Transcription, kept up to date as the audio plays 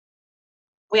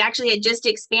we actually had just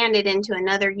expanded into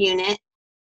another unit,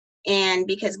 and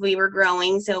because we were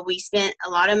growing, so we spent a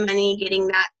lot of money getting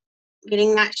that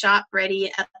shop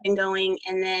ready, up and going.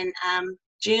 And then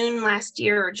June last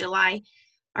year or July,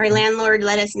 our landlord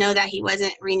let us know that he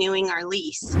wasn't renewing our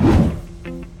lease.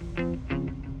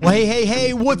 Well,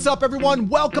 hey, what's up, everyone?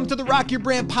 Welcome to the Rock Your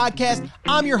Brand podcast.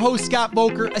 I'm your host, Scott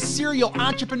Boker, a serial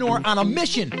entrepreneur on a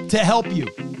mission to help you.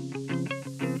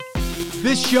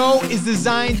 This show is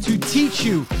designed to teach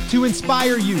you, to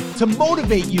inspire you, to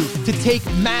motivate you to take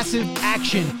massive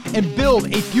action and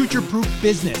build a future-proof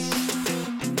business.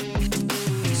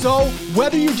 So,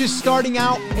 whether you're just starting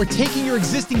out or taking your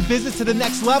existing business to the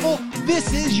next level,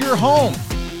 this is your home.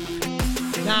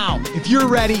 Now, if you're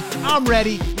ready, I'm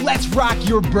ready. Let's rock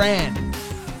your brand.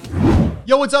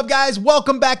 Yo, what's up, guys?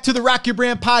 Welcome back to the Rock Your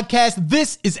Brand podcast.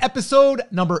 This is episode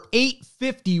number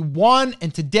 851,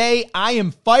 and today I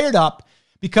am fired up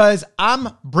because I'm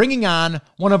bringing on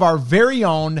one of our very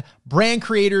own Brand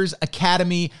Creators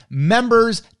Academy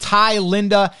members, Ty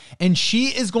Linda, and she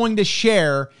is going to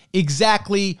share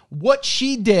exactly what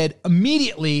she did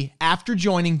immediately after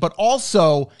joining, but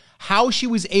also how she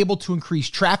was able to increase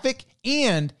traffic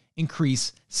and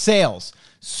increase sales.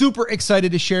 Super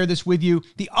excited to share this with you.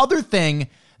 The other thing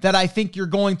that I think you're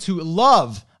going to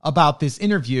love about this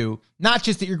interview, not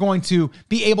just that you're going to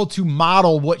be able to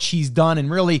model what she's done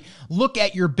and really look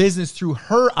at your business through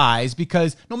her eyes,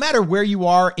 because no matter where you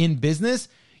are in business,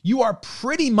 you are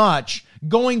pretty much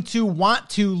going to want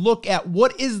to look at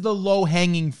what is the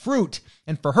low-hanging fruit.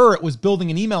 And for her, it was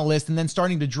building an email list and then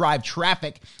starting to drive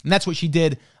traffic. And that's what she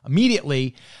did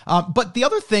immediately. But the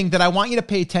other thing that I want you to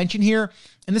pay attention here,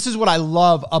 and this is what I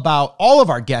love about all of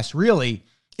our guests really,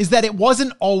 is that it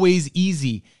wasn't always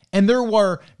easy. And there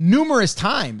were numerous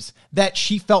times that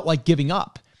she felt like giving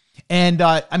up. And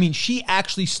she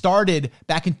actually started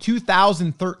back in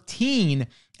 2013,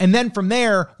 and then from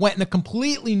there went in a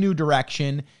completely new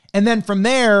direction. And then from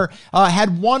there,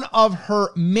 had one of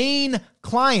her main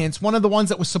clients, one of the ones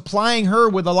that was supplying her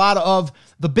with a lot of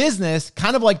the business,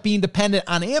 kind of like being dependent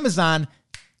on Amazon,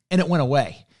 and it went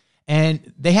away.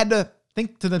 And they had to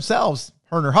think to themselves,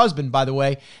 her and her husband, by the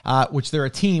way, which they're a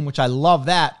team, which I love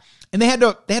that. And they had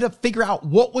to figure out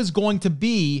what was going to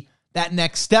be that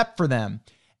next step for them.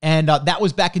 And that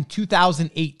was back in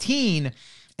 2018.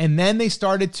 And then they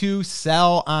started to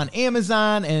sell on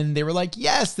Amazon, and they were like,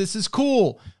 yes, this is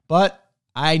cool, but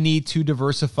I need to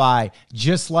diversify,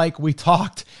 just like we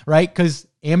talked, right? Because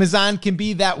Amazon can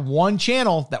be that one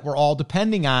channel that we're all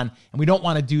depending on, and we don't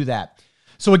want to do that.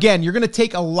 So again, you're going to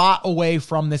take a lot away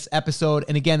from this episode.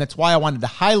 And again, that's why I wanted to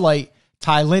highlight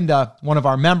Ty Linda, one of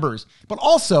our members. But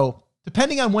also,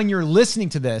 depending on when you're listening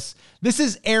to this, this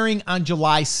is airing on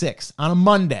July 6th, on a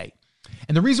Monday.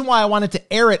 And the reason why I wanted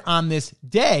to air it on this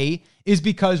day is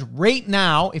because right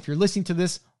now, if you're listening to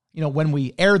this, when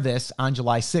we air this on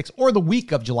July 6th or the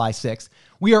week of July 6th,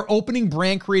 we are opening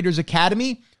Brand Creators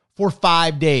Academy for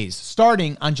 5 days,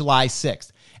 starting on July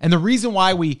 6th. And the reason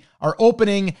why we are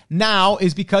opening now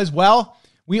is because,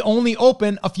 we only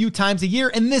open a few times a year,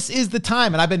 and this is the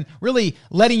time. And I've been really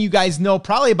letting you guys know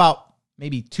probably about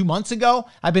maybe 2 months ago.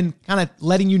 I've been kind of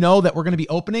letting you know that we're going to be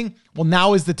opening. Well,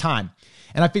 now is the time.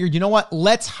 And I figured, you know what?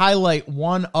 Let's highlight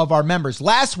one of our members.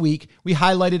 Last week, we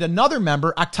highlighted another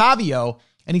member, Octavio,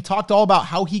 and he talked all about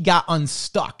how he got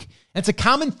unstuck. And it's a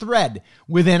common thread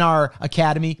within our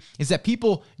academy is that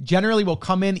people generally will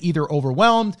come in either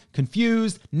overwhelmed,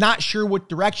 confused, not sure what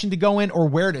direction to go in or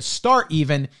where to start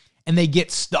even, and they get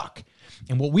stuck.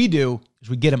 And what we do is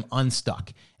we get them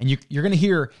unstuck. And you're going to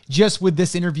hear just with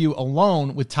this interview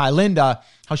alone with Ty Linda,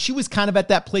 how she was kind of at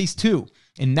that place too.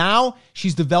 And now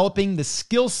she's developing the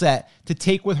skill set to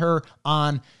take with her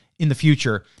on in the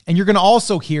future. And you're going to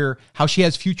also hear how she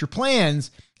has future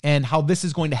plans and how this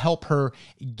is going to help her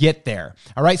get there.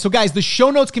 All right. So guys, the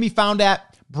show notes can be found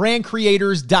at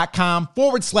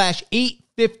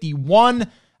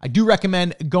brandcreators.com/851. I do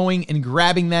recommend going and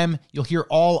grabbing them. You'll get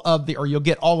all of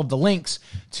the links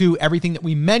to everything that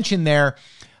we mentioned there.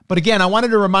 But again, I wanted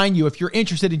to remind you, if you're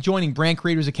interested in joining Brand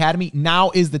Creators Academy,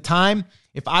 now is the time.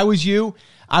 If I was you,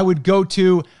 I would go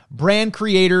to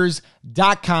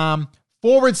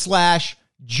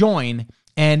brandcreators.com/join,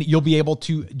 and you'll be able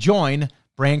to join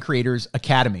Brand Creators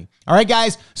Academy. All right,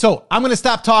 guys. So I'm going to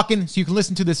stop talking so you can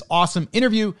listen to this awesome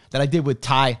interview that I did with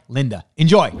Ty Linda.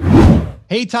 Enjoy.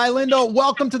 Hey, Ty Linda,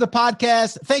 welcome to the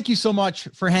podcast. Thank you so much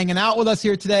for hanging out with us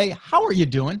here today. How are you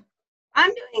doing?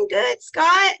 I'm doing good,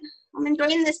 Scott. I'm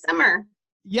enjoying this summer.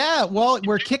 Yeah, well,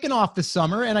 we're kicking off the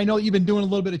summer, and I know you've been doing a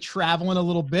little bit of traveling a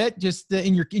little bit, just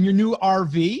in your new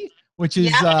RV, which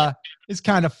is is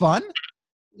kind of fun.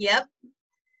 Yep.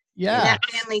 Yeah. That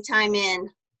family time in.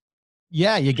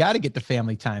 Yeah, you got to get the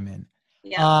family time in.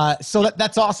 Yep. So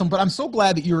that's awesome. But I'm so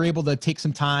glad that you were able to take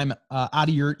some time out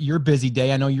of your busy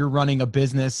day. I know you're running a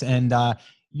business, and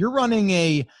you're running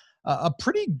a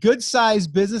pretty good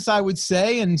sized business, I would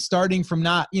say, and starting from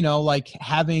not, like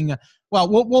having. Well,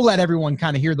 we'll let everyone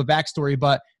kind of hear the backstory,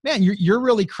 but man, you're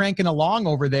really cranking along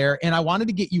over there. And I wanted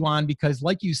to get you on because,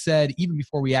 like you said, even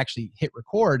before we actually hit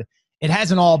record, it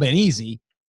hasn't all been easy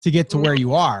to get to where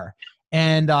you are.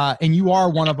 And you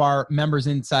are one of our members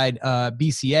inside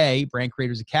BCA, Brand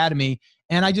Creators Academy.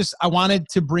 And I wanted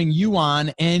to bring you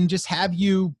on and just have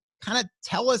you kind of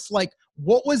tell us, like,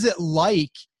 what was it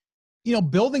like,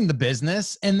 building the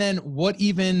business, and then what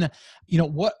even,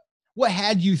 what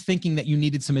had you thinking that you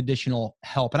needed some additional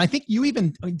help? And I think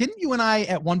didn't you and I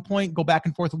at one point go back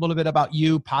and forth a little bit about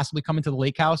you possibly coming to the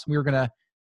lake house?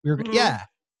 Mm-hmm.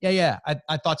 Yeah.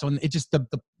 I thought so. And it just,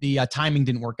 the timing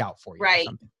didn't work out for you or Right.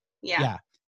 something. Yeah. Yeah.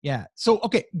 Yeah. So,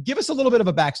 okay, give us a little bit of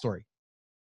a backstory.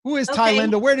 Who is Ty Okay.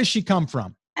 Linda? Where does she come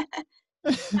from?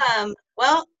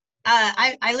 Well,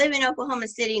 I live in Oklahoma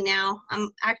City now. I'm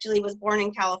actually was born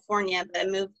in California, but I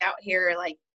moved out here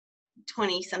like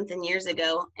 20 something years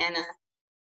ago, and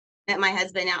met my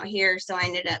husband out here, so I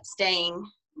ended up staying.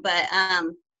 But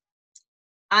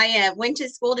I went to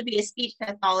school to be a speech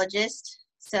pathologist.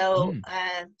 So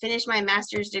finished my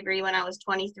master's degree when I was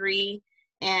 23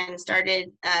 and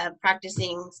started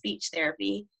practicing speech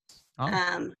therapy.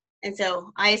 Oh. And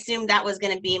so I assumed that was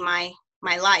going to be my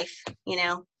life, In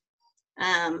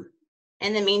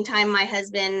the meantime, my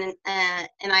husband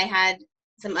and I had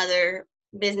some other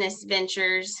business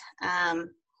ventures.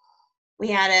 We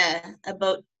had a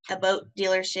boat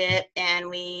dealership, and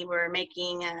we were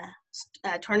making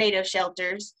tornado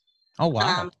shelters. Oh,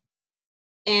 wow.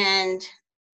 And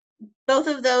both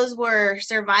of those were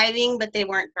surviving, but they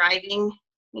weren't thriving.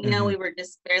 We were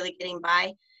just barely getting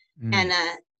by. And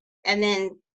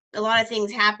then a lot of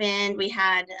things happened. We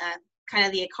had kind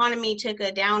of the economy took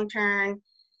a downturn,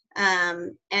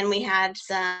 and we had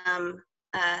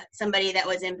somebody that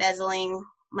was embezzling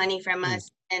money from us.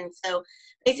 And so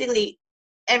basically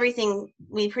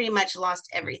we pretty much lost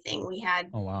everything. We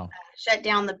had shut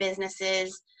down the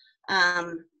businesses,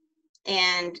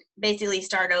 and basically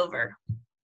start over.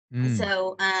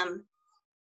 So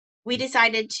we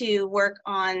decided to work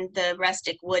on the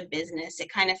rustic wood business.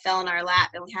 It kind of fell in our lap,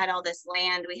 and we had all this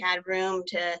land. We had room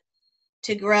to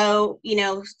grow,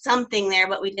 something there,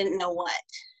 but we didn't know what.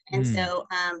 And so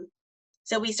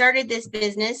we started this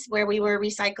business where we were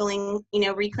recycling,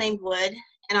 reclaimed wood,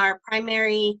 and our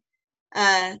primary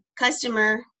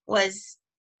customer was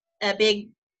a big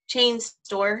chain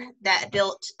store that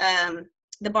built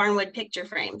the barnwood picture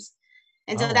frames.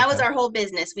 And so that was our whole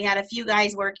business. We had a few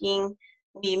guys working.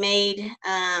 We made,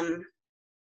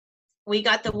 we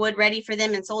got the wood ready for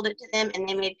them and sold it to them, and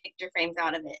they made picture frames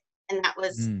out of it. And that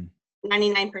was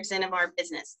 99% of our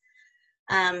business.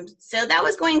 So that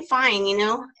was going fine,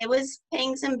 it was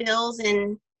paying some bills,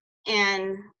 and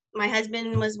my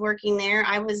husband was working there.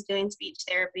 I was doing speech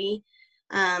therapy.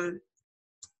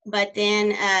 But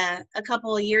then a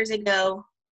couple of years ago,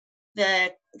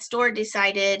 the store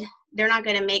decided they're not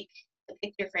going to make the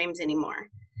picture frames anymore.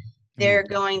 They're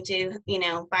going to,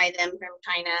 buy them from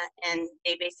China, and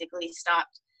they basically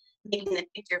stopped making the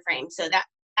picture frames. So that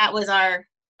was our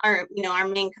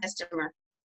main customer.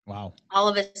 Wow. All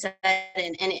of a sudden,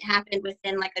 and it happened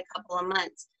within like a couple of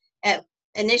months.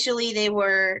 Initially, they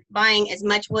were buying as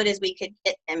much wood as we could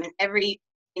get them, and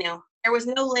there was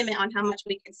no limit on how much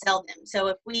we could sell them. So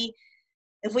if we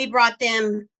brought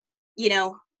them,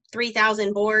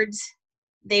 3,000 boards,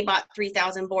 they bought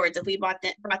 3,000 boards. If we brought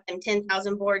them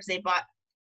 10,000 boards, they bought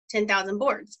 10,000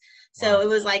 boards. So it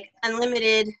was like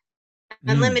unlimited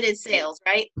sales,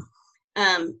 right?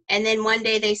 And then one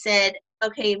day they said,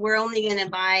 okay, we're only going to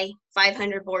buy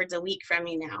 500 boards a week from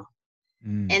you now.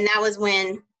 And that was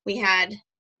when we had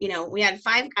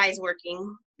 5 guys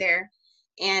working there,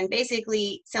 and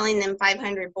basically selling them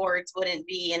 500 boards wouldn't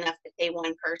be enough to pay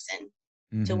one person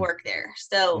to work there.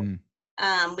 So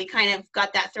we kind of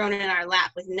got that thrown in our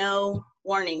lap with no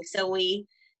warning. So we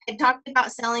had talked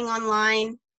about selling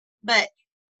online, but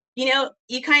you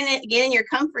kind of get in your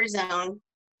comfort zone.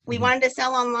 We wanted to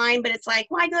sell online, but it's like,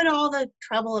 why go to all the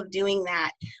trouble of doing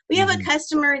that? We have a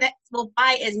customer that will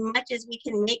buy as much as we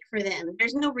can make for them.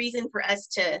 There's no reason for us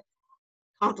to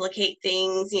complicate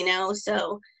things,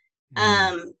 So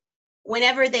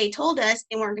whenever they told us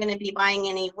they weren't going to be buying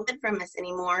any wood from us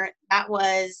anymore, that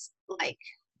was like,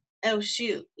 oh,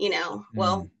 shoot,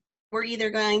 well, we're either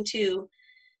going to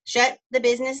shut the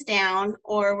business down,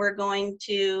 or we're going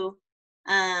to,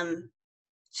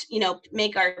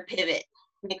 make our pivot,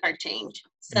 make our change.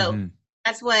 So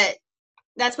that's what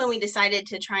that's when we decided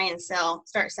to try and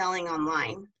start selling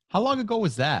online. How long ago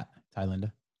was that,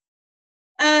 Tylinda?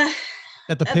 Uh,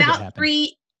 That the pivot about happened?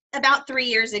 about 3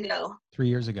 years ago. 3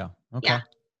 years ago. Okay. Yeah.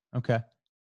 Okay.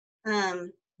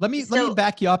 Um, Let me so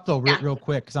back you up though, yeah. real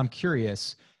quick, because I'm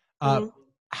curious. Uh, Mhm.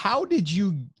 how did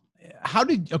you?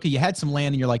 Okay, you had some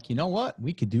land and you're like, you know what,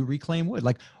 we could do reclaim wood.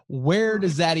 Like, where Mhm.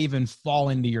 does that even fall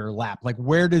into your lap? Like,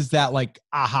 where does that like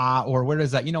aha, or where does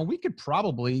that, we could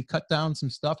probably cut down some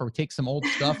stuff or take some old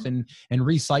stuff and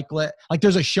recycle it. Like,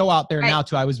 there's a show out there Right. now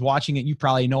too. I was watching it. You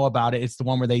probably know about it. It's the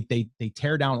one where they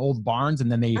tear down old barns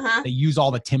and then Uh-huh. they use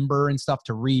all the timber and stuff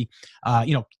to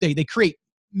they create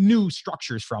new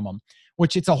structures from them,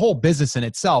 which it's a whole business in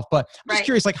itself. But I'm just Right.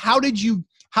 curious, like, how did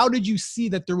you see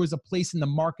that there was a place in the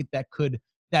market that could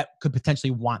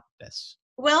potentially want this?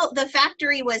 Well, the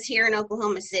factory was here in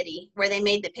Oklahoma City where they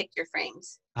made the picture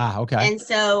frames. Okay. And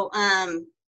so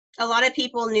a lot of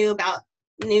people knew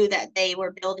that they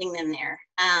were building them there.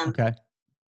 Okay.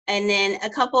 And then a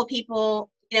couple of people,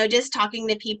 just talking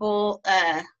to people,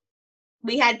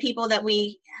 we had people that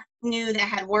we knew that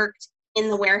had worked in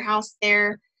the warehouse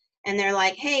there, and they're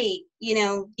like, hey,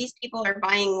 these people are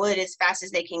buying wood as fast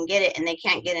as they can get it and they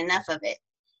can't get enough of it.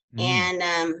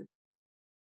 Mm.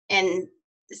 And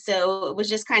so it was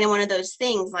just kind of one of those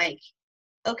things like,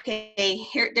 okay,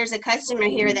 here there's a customer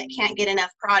here that can't get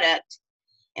enough product,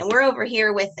 and we're over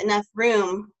here with enough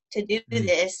room to do Mm.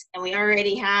 this, and we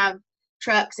already have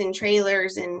trucks and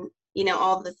trailers and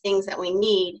all the things that we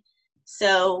need,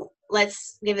 so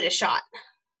let's give it a shot.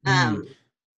 Mm. um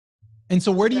And so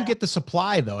where do you so, get the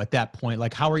supply though at that point?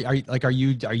 Like, how are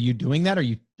you doing that? Are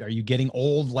you getting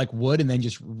old like wood and then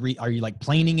just are you like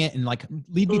planing it, and like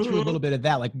lead me through a mhm. little bit of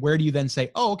that? Like, where do you then say,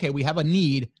 oh, okay, we have a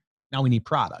need, now we need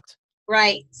product?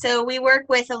 Right, so we work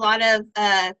with a lot of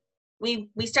we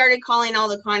started calling all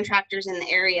the contractors in the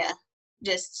area,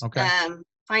 just Okay.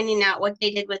 finding out what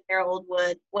they did with their old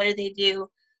wood. What did they do?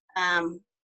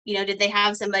 Did they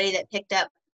have somebody that picked up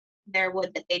their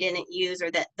wood that they didn't use,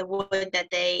 or that the wood that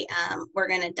they were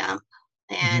going to dump?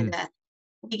 Mm-hmm. And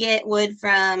we get wood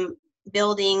from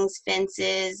buildings,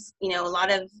 fences, a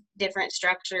lot of different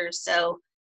structures. So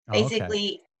Oh, okay.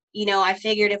 basically, I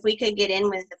figured if we could get in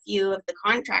with a few of the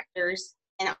contractors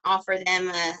and offer them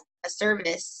a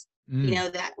service,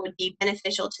 Mm. that would be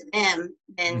beneficial to them,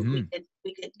 then Mm-hmm.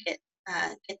 we could get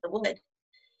the wood.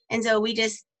 And so we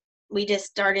just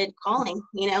started calling,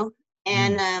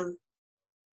 and Mm.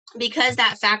 because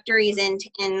that factory is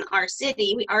in our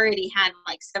city, we already had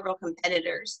like several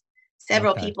competitors,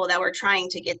 several Okay. people that were trying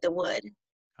to get the wood.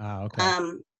 Okay.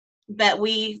 Um, but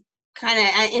we kind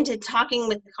of into talking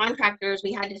with the contractors,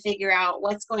 we had to figure out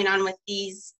what's going on with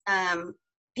these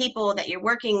people that you're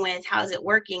working with. How's it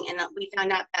working? And we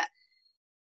found out that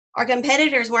our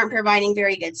competitors weren't providing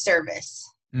very good service.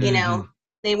 Mm-hmm.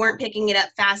 They weren't picking it up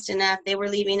fast enough. They were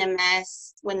leaving a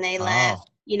mess when they Oh, left,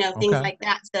 things okay. like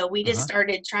that. So we just Uh-huh.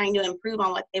 started trying to improve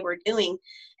on what they were doing.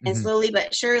 And Mm-hmm. slowly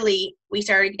but surely, we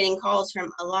started getting calls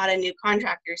from a lot of new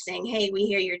contractors saying, hey, we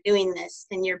hear you're doing this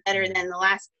and you're better Mm. than the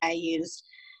last guy used.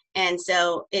 And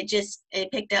so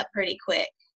it picked up pretty quick.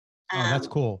 Oh, that's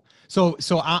Um, cool. So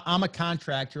I'm a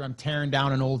contractor. I'm tearing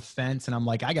down an old fence, and I'm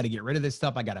like, I got to get rid of this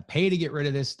stuff. I got to pay to get rid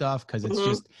of this stuff because it's mhm.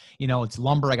 just, it's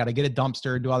lumber. I got to get a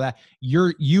dumpster, do all that.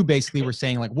 You basically were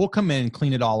saying like, we'll come in and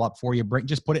clean it all up for you.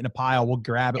 Just put it in a pile. We'll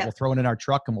grab it. We'll Yep. throw it in our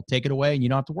truck, and we'll take it away, and you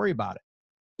don't have to worry about it.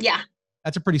 Yeah.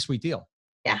 That's a pretty sweet deal.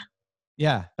 Yeah.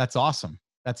 Yeah, that's awesome.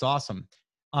 That's awesome.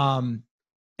 Um,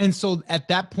 and so at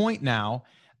that point now,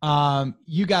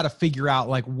 you got to figure out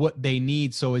like what they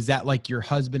need. So is that like your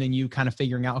husband and you kind of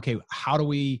figuring out, okay, how do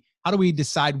we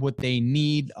decide what they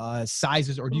need,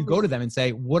 sizes, or do you go Mhm. to them and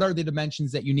say, what are the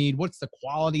dimensions that you need? What's the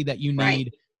quality that you Right.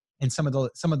 need? And some of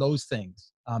those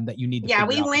things that you need to Yeah, figure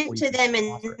we out went before you to can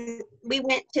them offer it.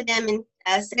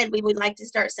 and said we would like to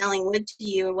start selling wood to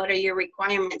you, and what are your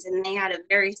requirements? And they had a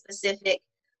very specific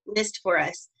list for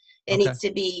us. It Okay. needs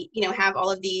to be, have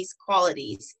all of these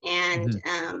qualities, and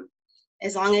Mm-hmm.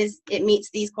 as long as it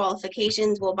meets these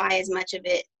qualifications, we'll buy as much of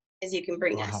it as you can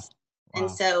bring Wow. us. And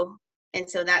Wow.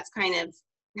 so that's kind of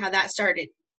how that started.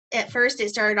 At first, it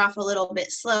started off a little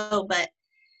bit slow, but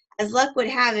as luck would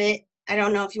have it, I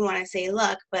don't know if you want to say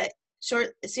luck, but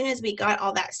as soon as we got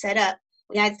all that set up,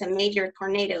 we had some major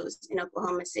tornadoes in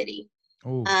Oklahoma City.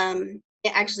 Oh.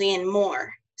 Actually in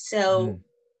more. So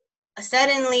Mm.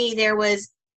 suddenly there was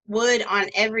wood on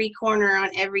every corner, on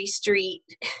every street,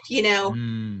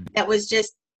 Mm. that was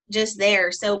just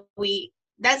there. So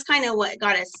that's kind of what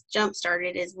got us jump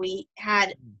started. Is we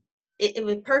had it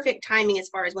was perfect timing as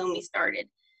far as when we started.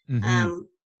 Mm-hmm. um,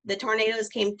 the tornadoes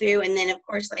came through, and then of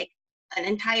course, like, an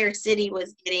entire city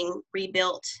was getting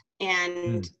rebuilt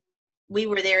and Mm. we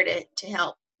were there to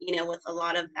help, with a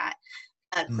lot of that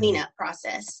Mm. cleanup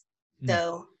process. Mm.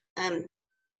 So,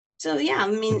 so yeah, I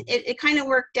mean, it kind of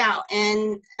worked out,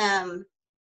 and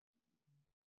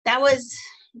that was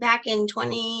back in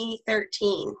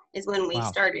 2013 is when we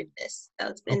Wow. started this. So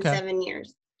it's been Okay. 7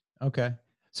 years. Okay.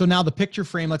 So now the picture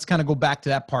frame, let's kind of go back to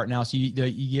that part now. So you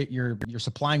get you're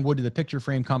supplying wood to the picture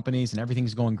frame companies and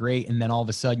everything's going great. And then all of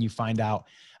a sudden you find out,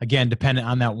 again, dependent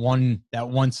on that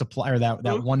one supplier, that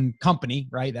Mhm. one company,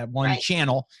 right? That one Right.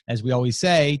 channel, as we always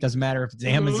say, doesn't matter if it's Mhm.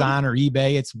 Amazon or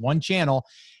eBay, it's one channel.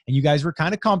 And you guys were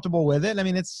kind of comfortable with it. I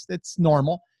mean, it's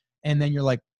normal. And then you're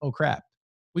like, oh crap,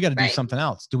 we got to do Right. something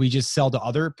else. Do we just sell to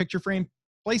other picture frame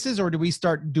places, or do we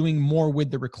start doing more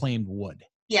with the reclaimed wood?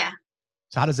 Yeah.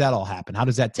 So how does that all happen? How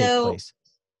does that take So place?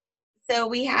 so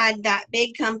we had that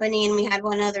big company and we had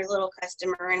one other little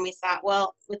customer, and we thought,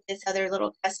 well, with this other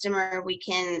little customer, we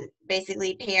can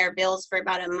basically pay our bills for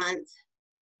about a month,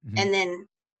 Mhm. and then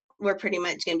we're pretty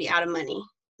much going to be out of money,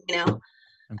 you know.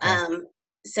 Okay. Um,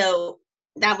 so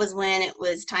that was when it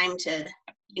was time to,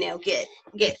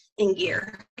 get in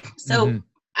gear. So Mhm.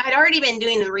 I'd already been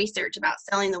doing the research about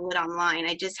selling the wood online.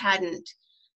 I just hadn't,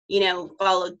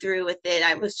 followed through with it.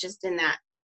 I was just in that,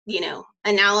 Mm.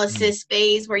 analysis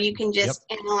phase where you can Yep. just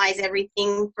analyze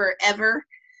everything forever.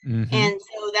 Mhm. And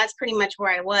so that's pretty much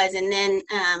where I was. And then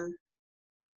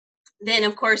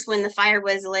of course, when the fire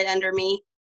was lit under me,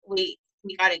 we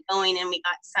got it going and we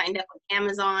got signed up with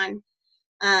Amazon,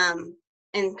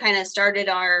 and kind of started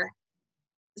our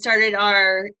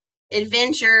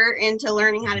adventure into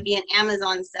learning how to Mhm. be an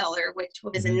Amazon seller, which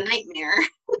was a Mhm. nightmare.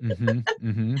 Mhm.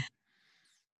 Mhm.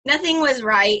 Nothing was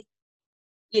right,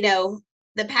 you know.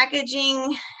 The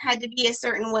packaging had to be a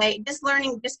certain way. Just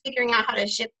figuring out how to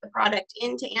ship the product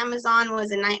into Amazon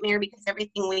was a nightmare because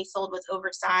everything we sold was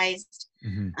oversized.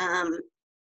 Mhm. Um,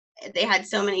 they had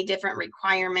so many different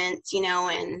requirements, and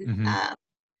Mhm.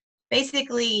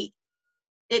 basically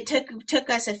it took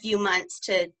us a few months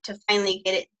to finally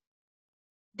get it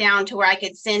down to where I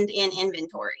could send in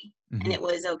inventory and Mhm. it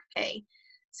was okay.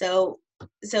 So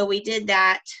so we did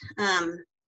that. Um,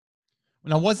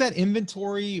 Now, was that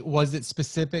inventory, was it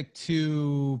specific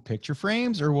to picture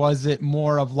frames, or was it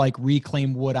more of like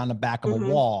reclaimed wood on the back of a mhm.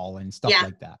 wall and stuff Yeah,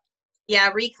 like that? yeah,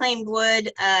 reclaimed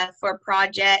wood for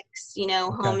projects, Okay.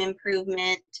 home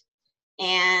improvement.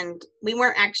 And we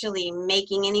weren't actually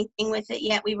making anything with it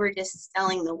yet. We were just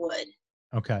selling the wood.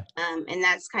 Okay. And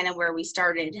that's kind of where we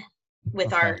started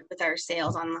with Okay. our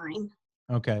sales online.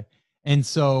 Okay. And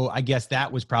so I guess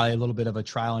that was probably a little bit of a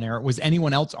trial and error. Was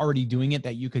anyone else already doing it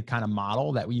that you could kind of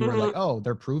model, that you were like, Mhm. oh,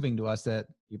 they're proving to us that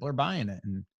people are buying it?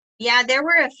 And Yeah, there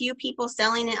were a few people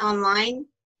selling it online.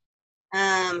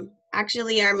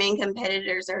 Actually, our main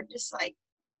competitors are just like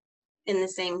in the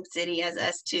same city as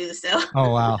us too. So,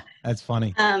 oh wow, that's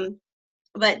funny. um,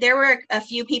 but there were a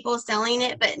few people selling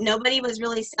it, but nobody was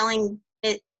really selling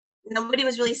it. Nobody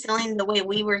was really selling the way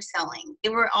we were selling. They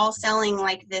were all selling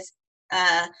like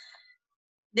uh,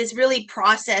 this really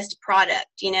processed product,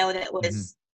 that Mhm.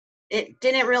 was, it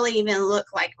didn't really even look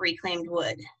like reclaimed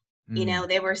wood. Mm.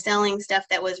 They were selling stuff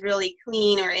that was really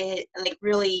clean, or it like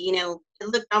really, it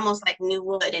looked almost like new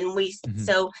wood. And Mhm.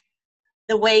 so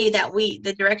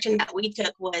the direction that we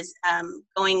took was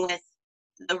going with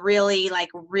the really, like,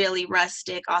 really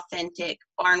rustic, authentic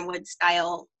barnwood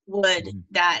style wood Mhm.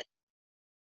 that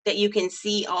you can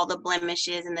see all the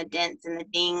blemishes and the dents and the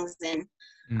dings,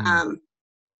 Mm. um,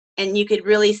 and you could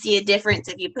really see a difference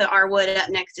if you put our wood up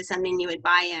next to something you would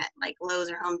buy at like Lowe's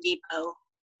or Home Depot.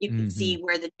 You could see Mhm.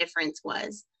 where the difference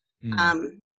was. Mm.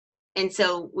 Um, and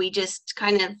so we just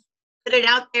kind of put it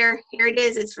out there. Here it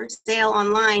is. It's for sale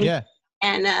online. Yeah.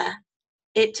 And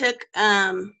it took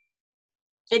um,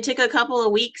 it took a couple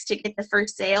of weeks to get the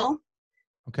first sale.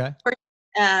 Okay.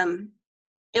 Um,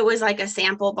 it was like a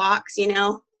sample box.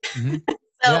 Mhm.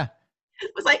 So Yeah.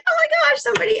 it was like, oh my gosh,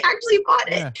 somebody actually bought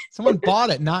it. Yeah. Someone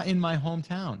bought it, not in my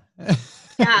hometown.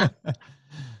 Yeah.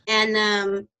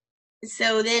 And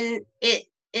so then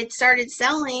it started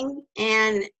selling,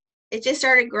 and it just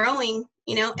started growing.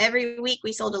 Every week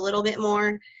we sold a little bit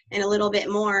more and a little bit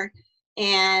more.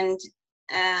 And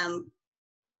um,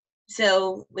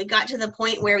 so we got to the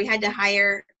point where we had to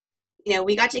hire,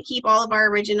 we got to keep all of our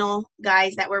original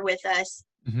guys that were with us.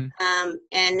 Mhm.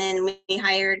 And then we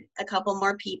hired a couple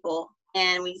more people,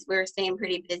 and we were staying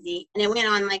pretty busy. And it went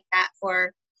on like that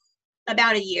for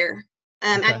about a year.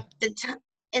 Okay.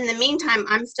 In the meantime,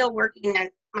 I'm still working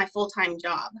at my full-time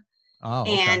job, Oh,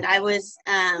 okay. and I was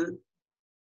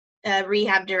a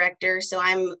rehab director, so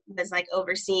I was like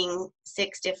overseeing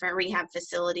 6 different rehab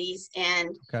facilities,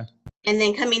 and Okay. and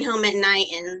then coming home at night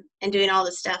and doing all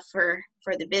the stuff for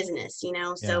the business, you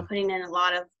know, so Yeah. putting in a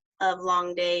lot of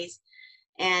long days,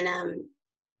 and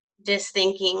just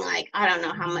thinking like, I don't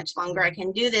know how much longer I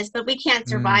can do this, but we can't Mm.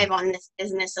 survive on this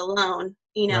business alone.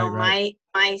 You know, Right,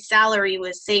 right. my salary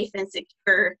was safe and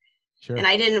secure, and Sure.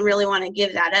 I didn't really want to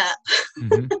give that up.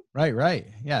 Right, right.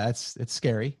 Yeah, it's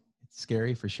scary. It's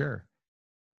scary for sure.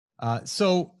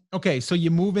 So, okay, so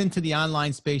you move into the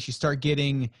online space, you start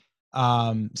getting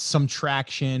some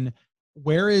traction.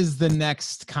 Where is the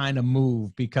next kind of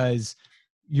move? Because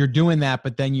you're doing that,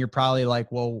 but then you're probably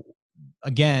like, well,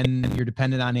 again, you're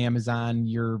dependent on Amazon.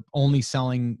 You're only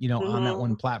selling, on that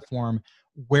one Hmm. platform.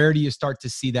 Where do you start to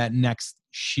see that next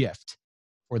shift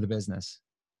for the business?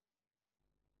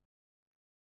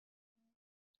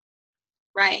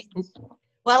 Right. Oop.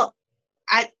 Well,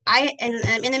 I and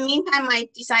in the meantime, I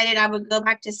decided I would go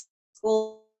back to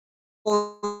school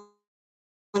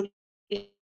and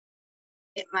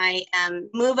get my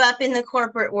move up in the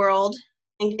corporate world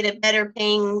and get a better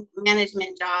paying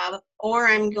management job, or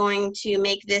I'm going to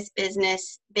make this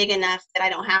business big enough that I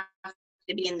don't have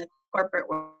to be in the corporate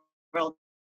world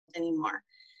anymore.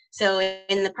 So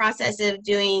in the process of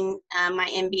doing my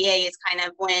MBA is kind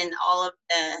of when all of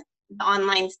the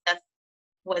online stuff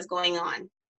was going on.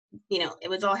 You know, it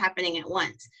was all happening at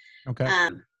once. Okay.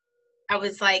 um, I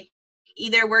was like,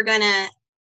 either we're gonna,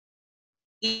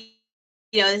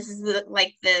 this is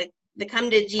like the come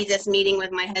to Jesus meeting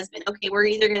with my husband. Okay, we're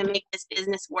either gonna make this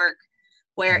business work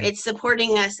where Mhm. it's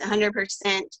supporting us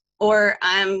 100%, or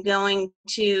I'm going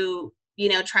to,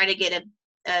 try to get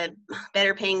a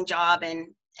better paying job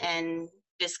and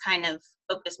just kind of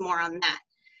focus more on that.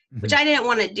 Which Mhm. I didn't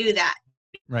want to do that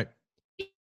Right.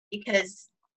 because,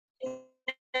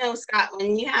 Scott,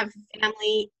 when you have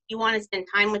family, you want to spend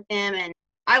time with them. And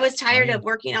I was Oh tired yeah. of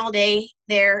working all day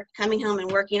there, coming home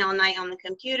and working all night on the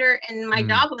computer. And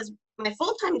Mm. my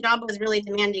full-time job was really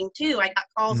demanding too. I got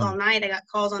calls all Mm. night. I got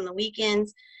calls on the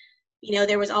weekends.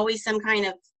 There was always some kind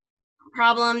of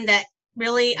problem that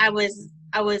really I was,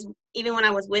 even when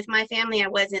I was with my family, I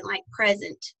wasn't like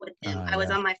present with them. I was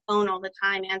Yeah. on my phone all the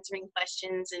time answering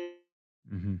questions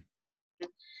Mhm.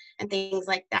 and things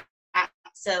like that.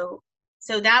 So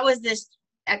that was this,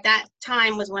 at that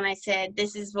time was when I said,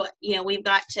 this is what, we've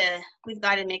got to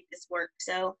make this work.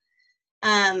 So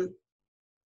um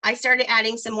I started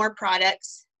adding some more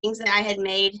products, things that I had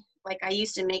made. Like I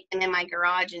used to make them in my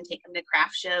garage and take them to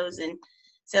craft shows. And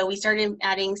so we started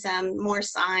adding some more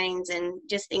signs and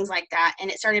just things like that.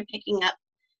 And it started picking up.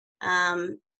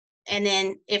 Um, and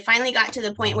then it finally got to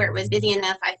the point where it was busy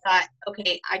enough. I thought,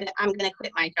 okay, I'm going to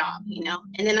quit my job,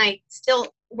 And then I still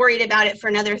worried about it for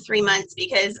another 3 months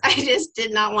because I just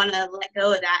did not want to let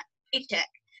go of that paycheck.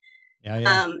 Yeah,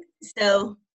 yeah.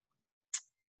 So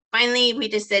finally we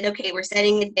just said, okay, we're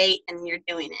setting a date and you're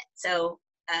doing it. So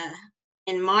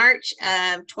in March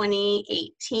of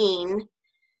 2018,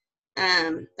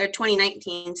 or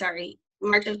 2019, sorry,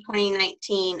 March of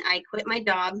 2019, I quit my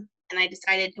job and I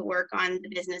decided to work on the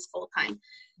business full time.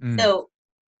 Mm. So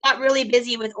got really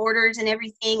busy with orders and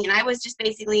everything, and I was just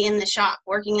basically in the shop,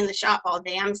 working in the shop all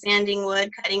day. I'm sanding wood,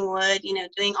 cutting wood,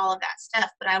 doing all of that stuff,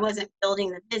 but I wasn't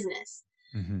building the business.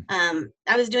 Mhm.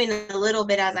 I was doing a little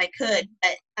bit as I could,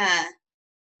 but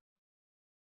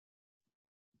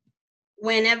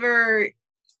whenever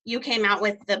you came out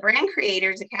with the Brand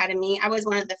Creators Academy, I was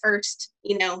one of the first,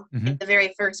 Mhm. the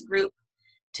very first group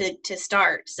to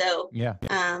start. So Yeah.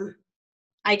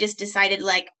 I just decided,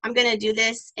 like, I'm going to do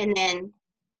this. And then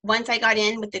once I got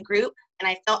in with the group and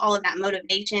I felt all of that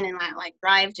motivation and that like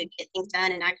drive to get things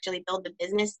done and actually build the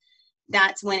business,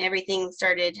 that's when everything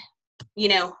started,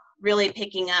 really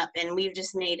picking up. And we've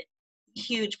just made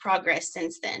huge progress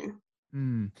since then.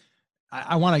 Mm.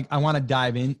 I want to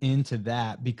dive into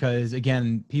that because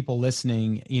again, people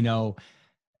listening,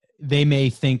 they may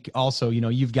think also,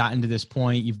 you've gotten to this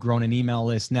point, you've grown an email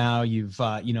list now, you've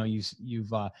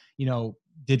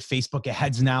did Facebook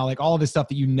ads now, like all of this stuff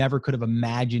that you never could have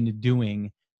imagined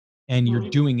doing, and you're Mhm.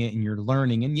 doing it and you're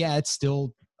learning. And yeah, it's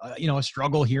still, a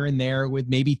struggle here and there with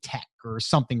maybe tech or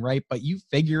something, right? But you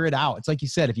figure it out. It's like you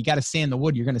said, if you got to sand the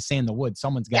wood, you're going to sand the wood.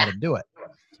 Someone's got Yeah. to do it.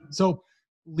 So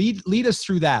lead us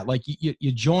through that. Like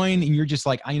you join and you're just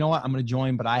like, you know what, I'm going to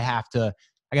join, but I got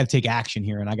to take action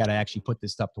here and I got to actually put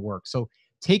this stuff to work. So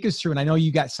take us through, and I know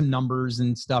you got some numbers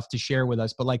and stuff to share with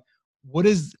us, but like, what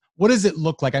does it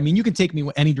look like? I mean, you can take me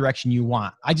any direction you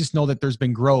want. I just know that there's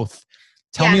been growth.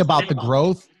 Tell Yeah, me it's about the wonderful.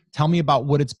 growth. Tell me about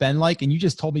what it's been like. And you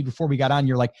just told me before we got on,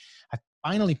 you're like, I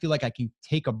finally feel like I can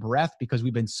take a breath because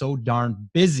we've been so darn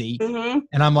busy. Mm-hmm.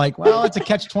 And I'm like, well, it's a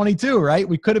catch 22, right?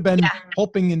 We could have been Yeah.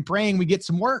 hoping and praying we get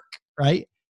some work, right?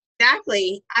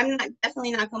 exactly. I'm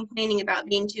definitely not complaining about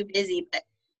being too busy, but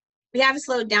we have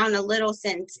slowed down a little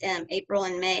since April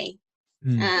and May.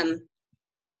 Mm.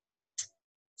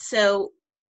 So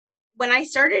when I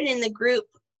started in the group,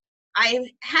 I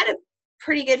had a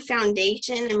pretty good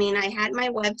foundation. I mean, I had my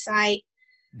website.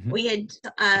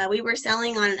 Mm-hmm. We were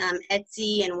selling on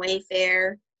Etsy and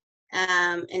Wayfair,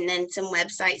 and then some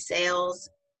website sales.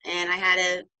 And I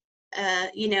had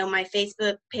my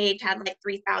Facebook page had like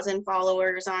 3,000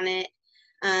 followers on it.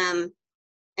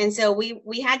 And so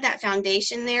we had that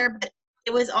foundation there, but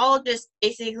it was all just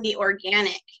basically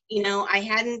organic. I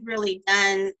hadn't really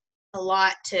done a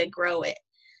lot to grow it.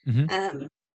 Mm-hmm.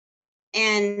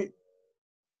 And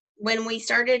when we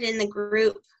started in the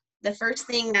group, the first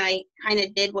thing that I kind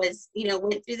of did was,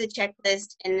 went through the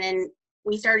checklist, and then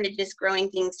we started just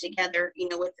growing things together,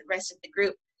 with the rest of the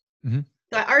group. Mm-hmm.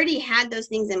 So I already had those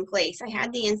things in place. I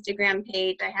had the Instagram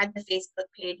page, I had the Facebook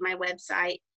page, my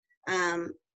website,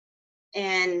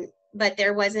 but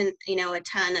there wasn't, a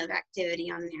ton of activity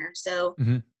on there. So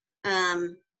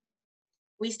Mm-hmm.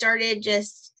 we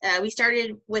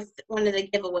started with one of the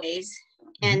giveaways,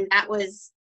 and that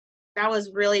was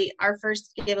really, our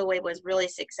first giveaway was really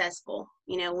successful.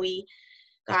 We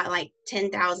got like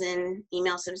 10,000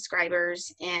 email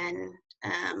subscribers and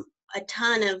a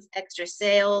ton of extra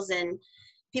sales and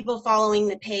people following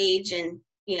the page. And,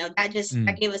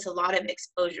 that gave us a lot of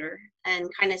exposure and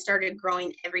kind of started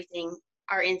growing everything,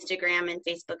 our Instagram and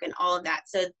Facebook and all of that.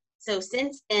 So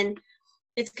since then,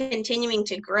 it's continuing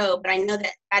to grow. But I know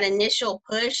that initial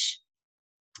push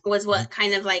was what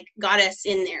kind of like got us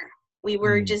in there. We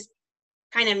were just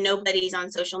kind of nobodies on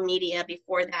social media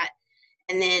before that.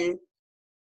 And then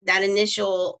that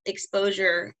initial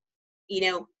exposure,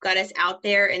 got us out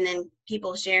there, and then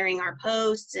people sharing our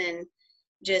posts and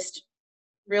just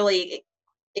really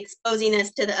exposing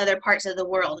us to the other parts of the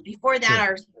world. Before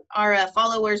that, Sure. our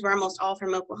followers were almost all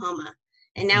from Oklahoma.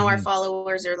 And now our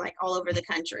followers are like all over the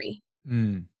country.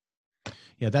 Mm.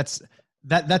 Yeah, that's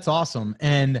awesome.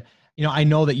 And I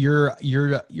know that you're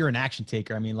an action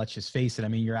taker. I mean, let's just face it. I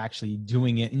mean, you're actually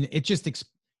doing it, and it just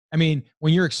when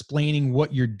you're explaining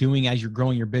what you're doing as you're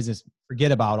growing your business,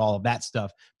 forget about all of that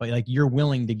stuff. But like, you're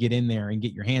willing to get in there and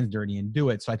get your hands dirty and do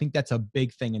it. So I think that's a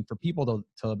big thing. And for people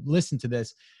to listen to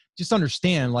this, just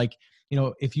understand, like,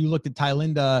 if you looked at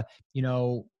Tylinda,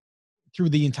 through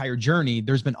the entire journey,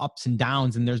 there's been ups and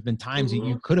downs, and there's been times that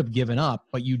you could have given up,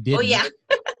 but you didn't. Oh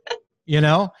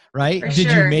yeah. Right? For Did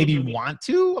sure. you maybe want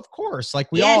to? Of course.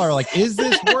 Like, we all Yes. are like, is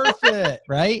this worth it?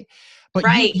 Right. But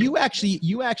right. you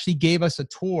actually gave us a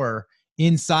tour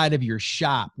inside of your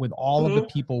shop with all of the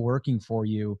people working for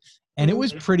you. And it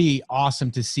was pretty awesome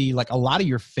to see, like, a lot of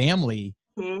your family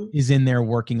is in there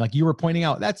working. Like, you were pointing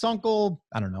out, that's Uncle,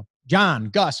 I don't know, John,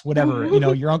 Gus, whatever,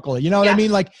 your uncle, what I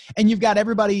mean? Like, and you've got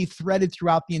everybody threaded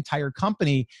throughout the entire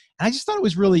company. And I just thought it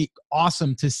was really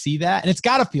awesome to see that. And it's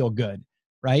got to feel good,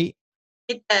 right?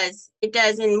 It does.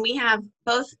 And we have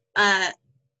both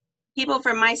people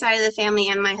from my side of the family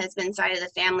and my husband's side of the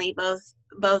family, both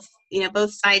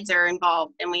sides are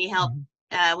involved, and we help.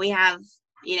 We have,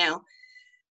 a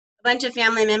bunch of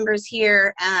family members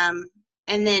here.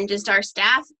 And then just our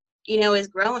staff, is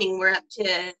growing. We're up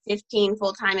to 15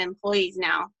 full-time employees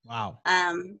now. Wow.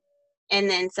 And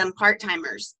then some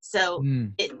part-timers. So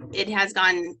it has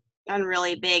gone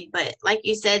really big. But like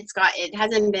you said, Scott, it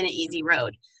hasn't been an easy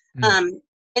road. In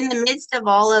the midst of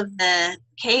all of the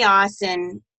chaos,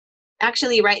 and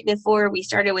actually right before we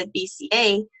started with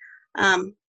BCA,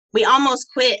 we almost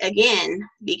quit again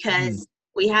because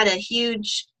we had a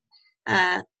huge,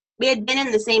 we had been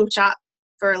in the same shop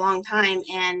for a long time,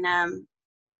 and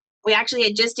we actually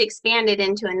had just expanded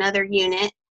into another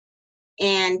unit,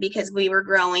 and because we were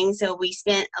growing, so we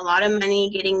spent a lot of money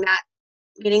getting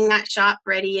that shop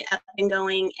ready, up and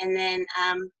going. And then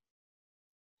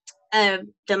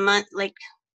the month, like,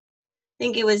 I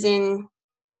think it was in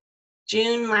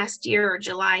June last year or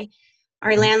July,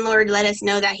 our landlord let us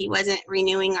know that he wasn't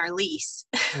renewing our lease.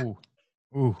 Ooh.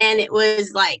 Ooh. And it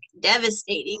was like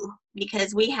devastating,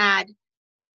 because we had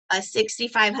a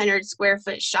 6,500 square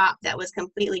foot shop that was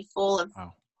completely full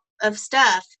of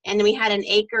stuff. And we had an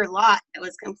acre lot that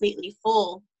was completely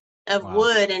full of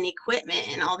wood and equipment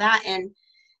and all that. And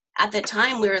at the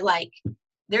time we were like,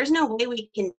 there's no way we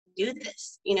can do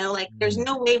this. There's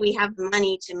no way we have the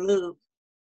money to move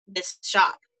this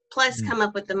shop, plus come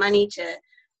up with the money to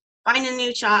find a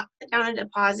new shop, put down a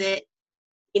deposit,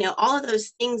 all of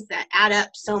those things that add up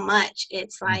so much.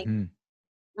 It's like,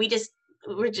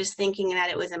 we're just thinking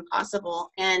that it was impossible.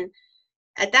 And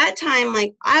at that time,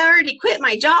 like, I already quit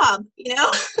my job,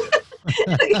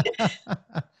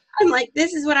 I I'm like,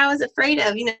 this is what I was afraid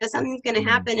of. Something's going to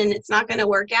happen and it's not going to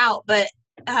work out. But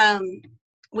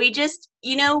we just,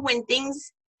 when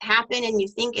things happen and you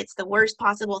think it's the worst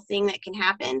possible thing that can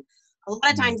happen, a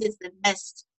lot of times it's the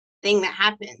best thing that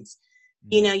happens.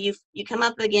 You come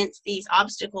up against these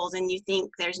obstacles and you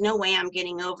think there's no way I'm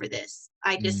getting over this.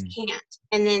 I just can't.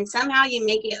 And then somehow you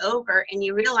make it over and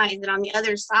you realize that on the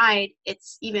other side,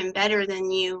 it's even better than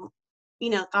you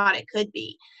thought it could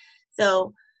be.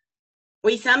 So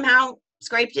we somehow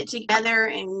scraped it together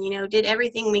and, did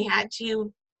everything we had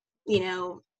to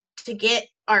get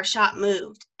our shop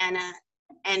moved. And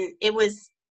it was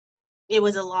a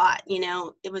lot,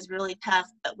 it was really tough,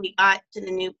 but we got to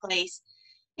the new place,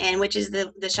 and which is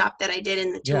the shop that I did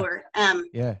in the tour.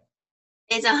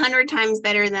 It's 100 times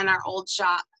better than our old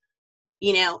shop.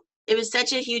 It was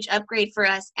such a huge upgrade for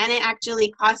us, and it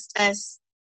actually cost us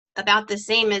about the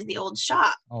same as the old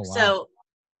shop. Oh, wow. So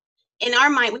in our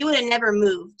mind, we would have never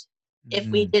moved if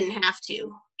we didn't have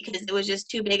to, because it was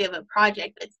just too big of a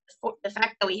project. But the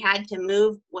fact that we had to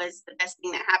move was the best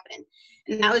thing that happened.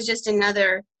 And that was just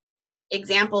another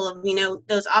example of,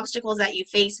 those obstacles that you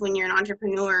face when you're an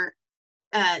entrepreneur.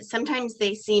 Sometimes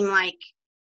they seem like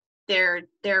they're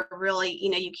really,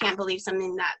 you can't believe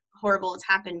something that horrible has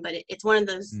happened, but it's one of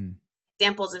those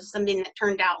examples of something that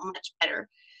turned out much better.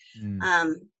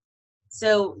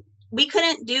 So we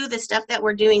couldn't do the stuff that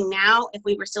we're doing now if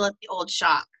we were still at the old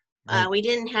shop. Right. We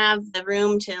didn't have the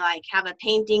room to have a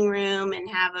painting room and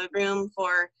have a room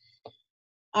for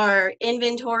our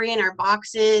inventory and our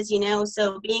boxes,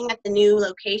 so being at the new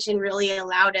location really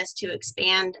allowed us to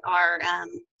expand our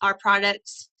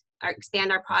products,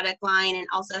 expand our product line, and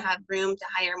also have room to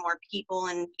hire more people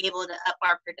and be able to up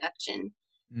our production.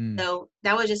 So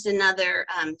that was just another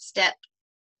step,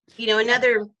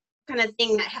 another kind of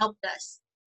thing that helped us.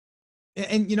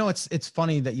 And it's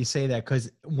funny that you say that,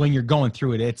 because when you're going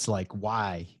through it, it's like,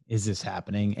 why is this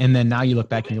happening? And then now you look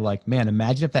back and you're like, man,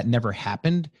 imagine if that never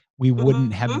happened, we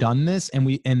wouldn't have done this, and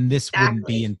this wouldn't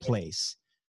be in place.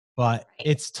 But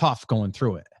it's tough going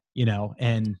through it,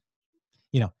 and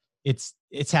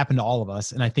it's happened to all of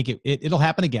us, and I think it'll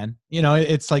happen again.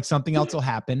 It's like something else will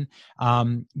happen.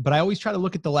 But I always try to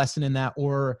look at the lesson in that,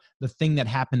 or the thing that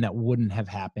happened that wouldn't have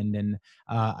happened. And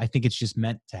I think it's just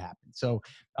meant to happen. So,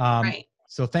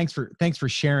 so thanks for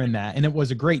sharing that. And it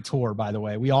was a great tour, by the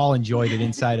way. We all enjoyed it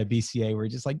inside of BCA. We're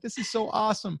just like, this is so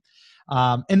awesome.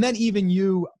 And then even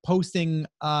you posting,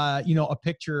 a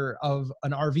picture of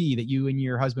an RV that you and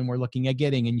your husband were looking at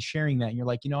getting, and sharing that. And you're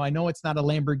like, I know it's not a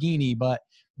Lamborghini, but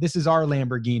this is our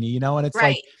Lamborghini, and it's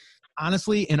like,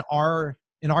 honestly, in our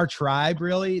tribe,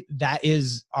 really, that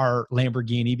is our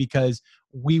Lamborghini, because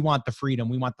we want the freedom,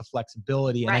 we want the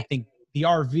flexibility. And I think the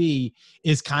RV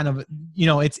is kind of,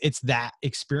 it's that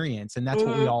experience, and that's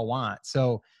what we all want.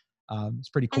 So it's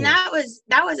pretty cool. And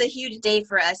that was a huge day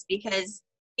for us, because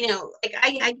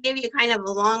I gave you kind of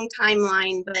a long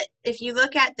timeline, but if you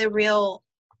look at the real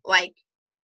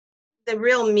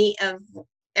meat of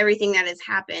everything that has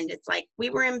happened, it's like we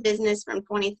were in business from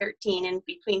 2013, and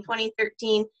between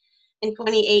 2013 and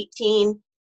 2018,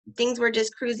 things were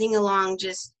just cruising along,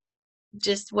 just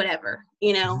whatever,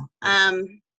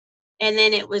 and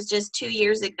then it was just 2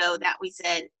 years ago that we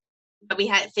said, but we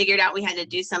had figured out we had to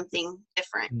do something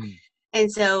different.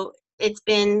 And so it's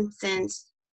been since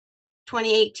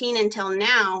 2018 until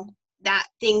now that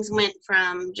things went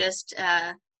from just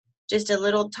a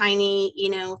little tiny,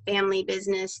 family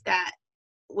business that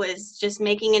was just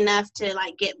making enough to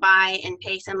get by and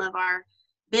pay some of our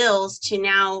bills, to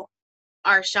now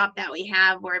our shop that we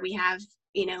have, where we have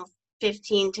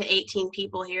 15 to 18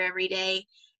 people here every day.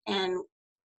 And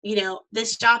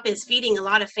this shop is feeding a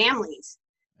lot of families.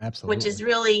 Absolutely. Which is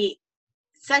really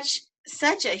such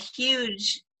a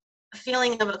huge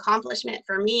feeling of accomplishment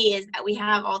for me, is that we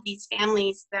have all these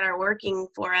families that are working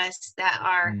for us, that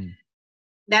are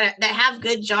that have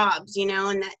good jobs,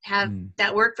 and that have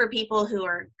that work for people who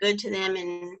are good to them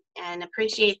and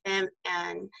appreciate them,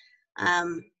 and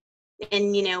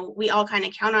we all kind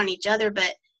of count on each other.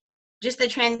 But just the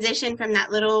transition from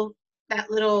that little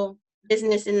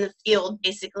business in the field,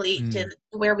 basically, to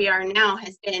where we are now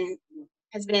has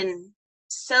been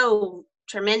so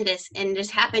tremendous, and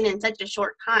just happened in such a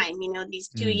short time, these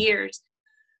 2 years,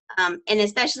 and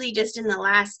especially just in the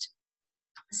last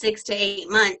 6 to 8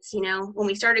 months, when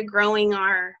we started growing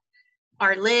our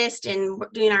list and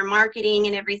doing our marketing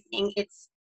and everything, it's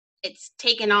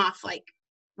taken off like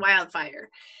wildfire.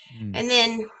 And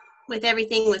then with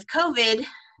everything with COVID,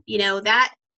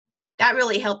 that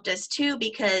really helped us too,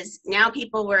 because now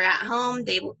people were at home,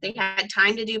 they had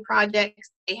time to do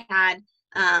projects, they had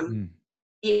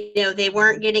they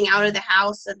weren't getting out of the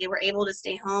house, so they were able to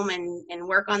stay home and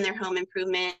work on their home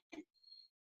improvement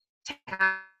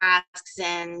tasks.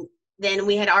 And then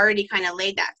we had already kind of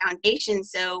laid that foundation.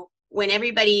 So when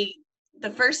the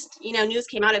first, news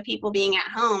came out of people being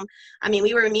at home, I mean,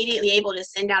 we were immediately able to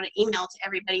send out an email to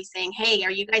everybody saying, hey,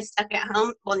 are you guys stuck at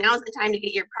home? Well, now's the time to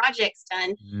get your projects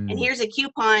done. And here's a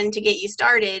coupon to get you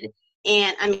started.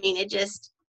 And I mean, it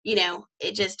just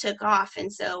took off.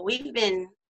 And so we've been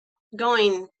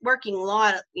working a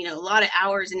lot of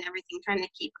hours and everything, trying to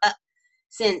keep up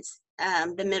since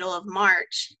the middle of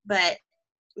March. But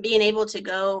being able to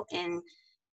go and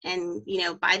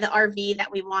buy the RV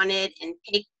that we wanted and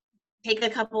take a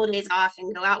couple of days off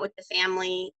and go out with the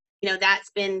family, that's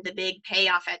been the big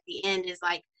payoff at the end, is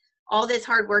like all this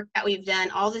hard work that we've done,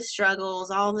 all the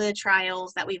struggles, all the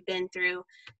trials that we've been through,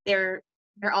 they're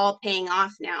all paying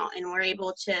off now, and we're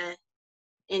able to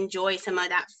enjoy some of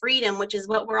that freedom, which is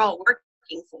what we're all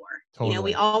working for. Totally.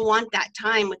 We all want that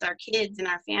time with our kids and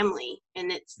our family,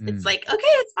 and it's like, okay,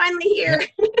 it's finally here.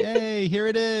 Yay, here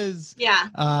it is. Yeah.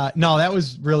 No, that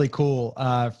was really cool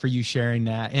for you sharing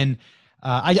that. And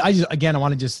I just, again, I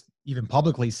want to just even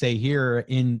publicly say here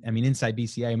inside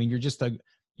BCA, I mean,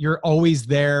 you're always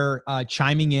there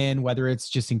chiming in, whether it's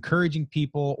just encouraging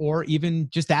people or even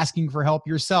just asking for help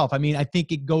yourself. I mean, I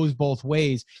think it goes both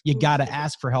ways. You got to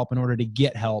ask for help in order to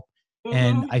get help. Mm-hmm.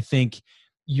 And I think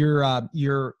you're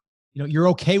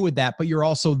okay with that, but you're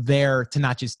also there to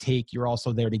not just take, you're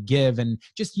also there to give. And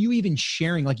just you even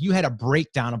sharing, like you had a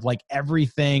breakdown of like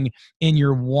everything in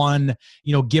your one,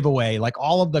 giveaway, like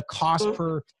all of the cost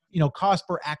per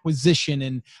acquisition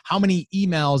and how many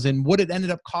emails and what it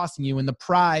ended up costing you and the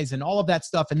prize and all of that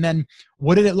stuff. And then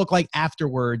what did it look like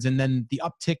afterwards? And then the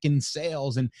uptick in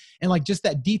sales and like just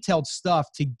that detailed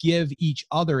stuff to give each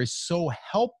other is so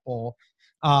helpful.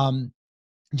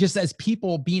 Just as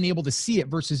people being able to see it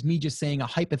versus me just saying a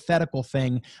hypothetical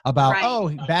thing about, right. Oh,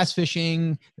 bass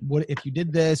fishing, what if you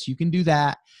did this, you can do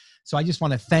that. So I just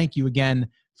want to thank you again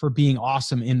for being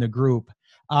awesome in the group.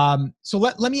 So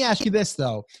let me ask you this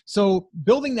though. So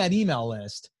building that email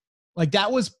list, like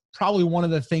that was probably one of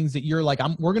the things that you're like,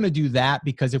 we're going to do that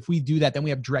because if we do that, then we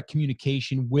have direct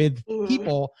communication with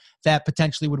people that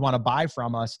potentially would want to buy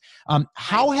from us.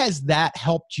 How has that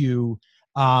helped you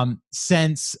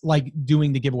since like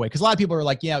doing the giveaway? Because a lot of people are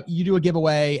like, yeah, you do a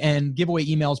giveaway and giveaway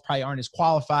emails probably aren't as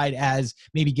qualified as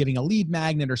maybe giving a lead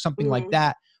magnet or something like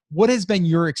that. What has been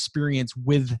your experience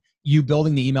with you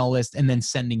building the email list and then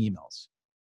sending emails?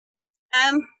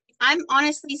 I'm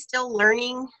honestly still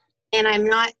learning, and I'm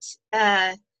not,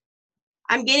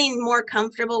 I'm getting more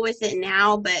comfortable with it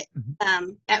now, but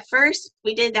at first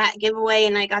we did that giveaway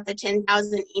and I got the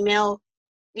 10,000 email,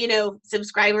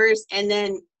 subscribers, and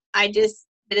then I just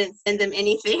didn't send them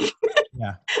anything.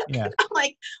 Yeah. I'm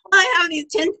like, well, I have these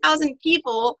 10,000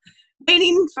 people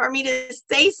waiting for me to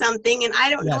say something and I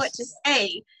don't know what to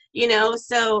say,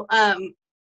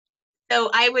 so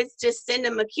I would just send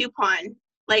them a coupon.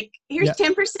 Like, here's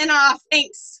 10% off.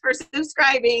 Thanks for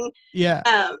subscribing. Yeah.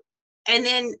 And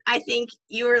then I think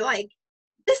you were like,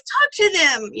 just talk to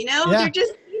them, they're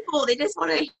just people. They just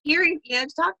want to hear,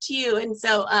 talk to you. And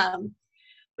so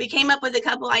we came up with a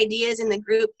couple ideas in the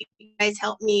group. You guys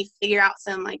helped me figure out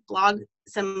some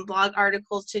blog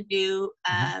articles to do,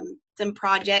 some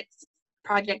project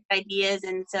ideas.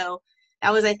 And so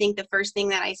that was, I think, the first thing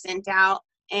that I sent out,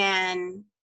 and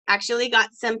actually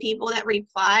got some people that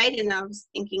replied, and I was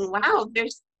thinking, wow,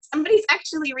 somebody's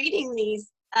actually reading these.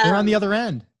 They're on the other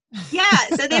end. Yeah.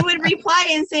 So they would reply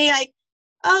and say like,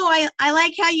 oh, I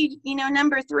like how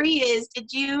number 3 is,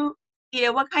 did you,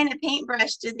 what kind of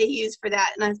paintbrush did they use for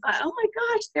that? And I thought, oh my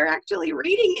gosh, they're actually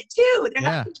reading it too. They're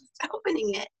not just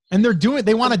opening it. And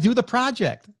they want to do the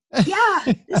project.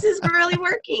 Yeah, this is really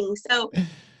working. So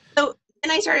then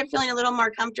I started feeling a little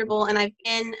more comfortable, and I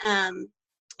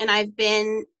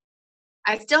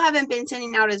still haven't been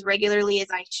sending out as regularly as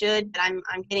I should, but I'm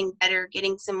getting better,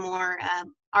 getting some more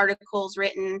articles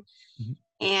written,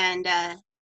 and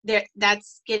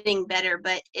that's getting better.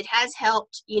 But it has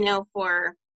helped,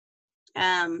 for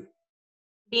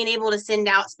being able to send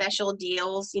out special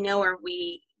deals, where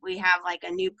we have like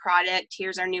a new product.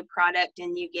 Here's our new product,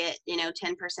 and you get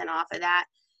 10% off of that.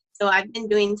 So I've been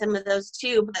doing some of those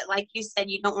too. But like you said,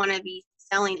 you don't want to be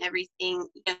selling everything,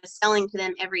 selling to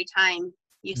them every time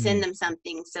you send them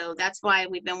something. So that's why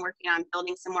we've been working on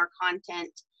building some more content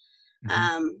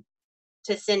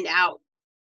to send out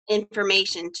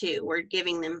information to. We're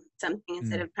giving them something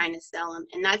instead of trying to sell them.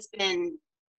 And that's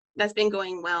been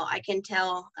going well. I can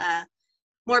tell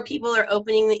more people are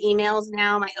opening the emails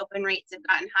now. My open rates have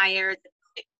gotten higher.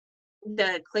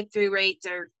 the click-through rates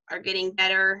are getting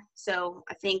better. So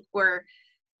I think we're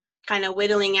kind of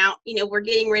whittling out, we're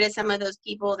getting rid of some of those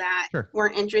people that Sure.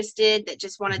 weren't interested, that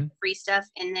just wanted Mm-hmm. the free stuff,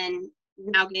 and then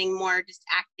now getting more just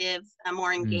active, a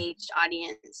more engaged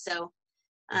audience. So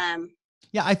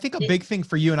yeah, I think a big thing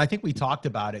for you, and I think we talked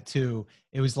about it too,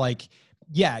 it was like,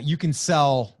 yeah, you can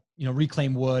sell,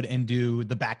 reclaim wood and do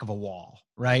the back of a wall,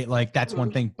 right? Like that's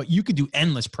one thing, but you could do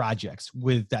endless projects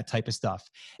with that type of stuff.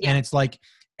 Yeah. And it's like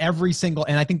every single,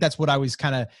 and I think that's what I was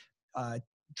kind of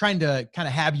trying to kind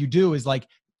of have you do, is like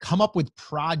come up with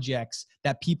projects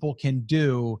that people can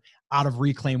do out of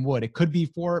reclaimed wood. It could be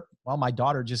for, well, my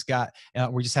daughter just got,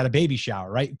 we just had a baby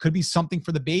shower, right? It could be something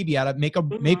for the baby out of make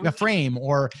a frame,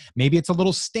 or maybe it's a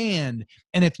little stand.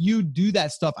 And if you do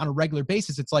that stuff on a regular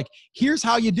basis, it's like, here's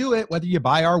how you do it, whether you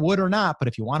buy our wood or not. But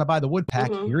if you want to buy the wood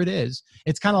pack, here it is.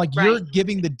 It's kind of like you're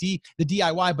giving the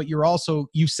DIY, but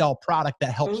you sell product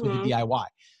that helps with the DIY.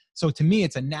 So to me,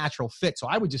 it's a natural fit. So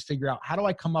I would just figure out, how do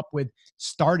I come up with,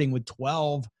 starting with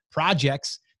 12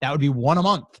 projects? That would be one a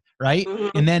month, right?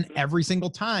 And then every single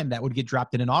time that would get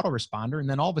dropped in an autoresponder. And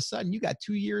then all of a sudden you got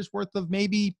 2 years worth of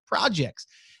maybe projects.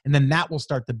 And then that will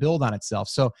start to build on itself.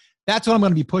 So that's what I'm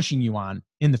going to be pushing you on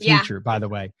in the future, by the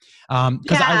way.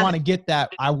 Because I want to get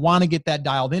that,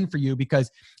 dialed in for you, because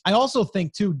I also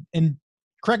think too, and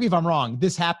correct me if I'm wrong,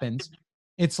 this happens.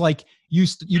 It's like you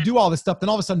do all this stuff, then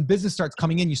all of a sudden business starts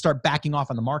coming in, you start backing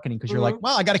off on the marketing because you're like,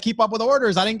 well, I got to keep up with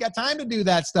orders. I didn't get time to do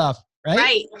that stuff.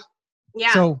 Right.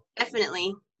 Yeah, so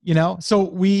definitely. So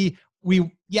we,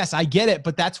 yes, I get it,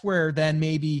 but that's where then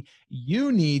maybe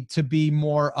you need to be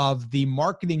more of the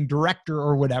marketing director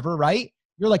or whatever, right?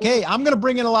 You're like, hey, I'm going to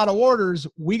bring in a lot of orders.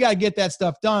 We got to get that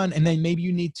stuff done. And then maybe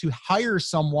you need to hire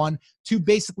someone to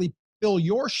basically fill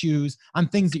your shoes on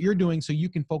things that you're doing, so you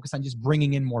can focus on just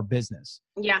bringing in more business.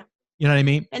 Yeah. You know what I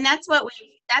mean? And that's what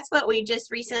we just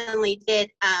recently did.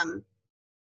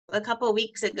 A couple of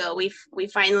weeks ago, we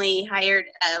finally hired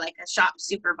like a shop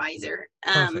supervisor.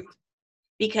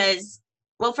 Because,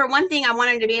 well, for one thing, I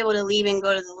wanted to be able to leave and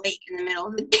go to the lake in the middle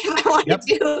of the day if I wanted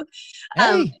to.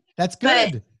 Hey, that's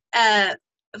good. But,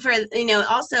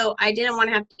 also I didn't want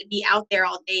to have to be out there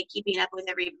all day keeping up with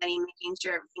everybody, making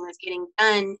sure everything was getting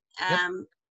done.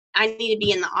 I need to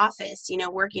be in the office,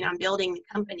 working on building the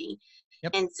company.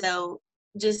 And so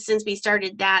just since we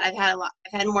started that, I've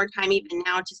had more time even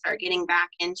now to start getting back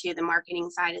into the marketing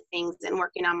side of things and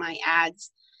working on my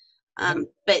ads.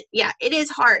 But yeah, it is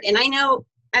hard. And I know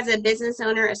as a business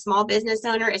owner, a small business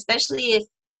owner, especially if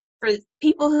for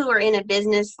people who are in a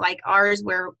business like ours,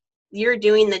 where you're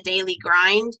doing the daily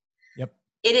grind,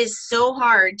 it is so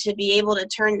hard to be able to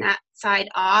turn that side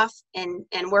off and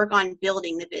work on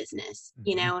building the business.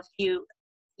 If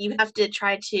you have to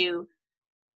try to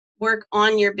work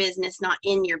on your business, not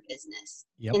in your business.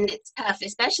 And it's tough,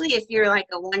 especially if you're like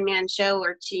a one-man show,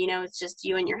 or it's just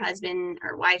you and your husband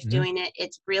or wife doing it.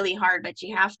 It's really hard, but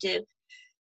you have to,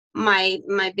 my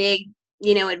big,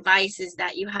 advice is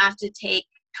that you have to take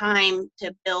time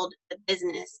to build the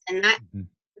business. And that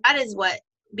is what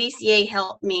BCA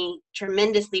helped me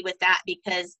tremendously with, that,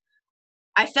 because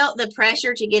I felt the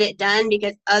pressure to get it done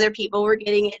because other people were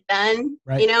getting it done,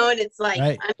 and it's like,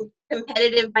 I'm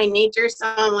competitive by nature.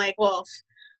 So I'm like, well,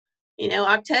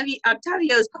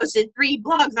 Octavio's posted 3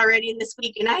 blogs already this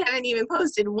week and I haven't even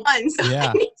posted one. So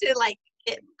I need to like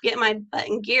get my butt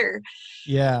in gear.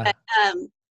 But,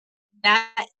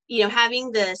 that,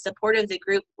 having the support of the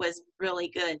group was really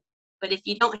good. But if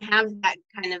you don't have that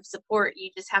kind of support,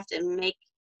 you just have to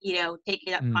take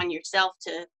it up on yourself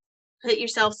to put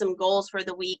yourself some goals for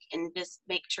the week and just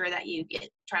make sure that you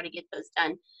try to get those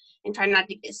done, and try not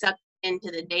to get sucked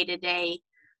into the day-to-day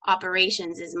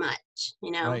operations as much,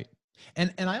 Right.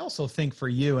 And I also think for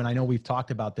you, and I know we've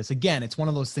talked about this, again, it's one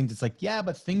of those things. It's like, yeah,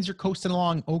 but things are coasting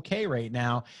along okay right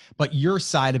now. But your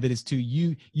side of it is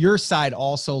your side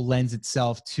also lends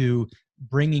itself to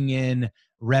bringing in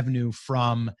revenue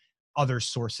from other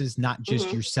sources, not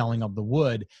just your selling of the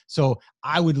wood. So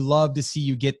I would love to see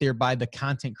you get there by the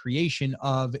content creation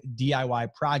of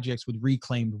DIY projects with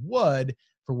reclaimed wood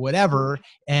for whatever.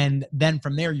 And then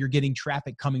from there, you're getting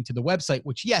traffic coming to the website,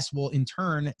 which yes, will in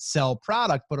turn sell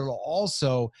product, but it'll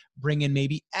also bring in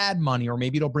maybe ad money, or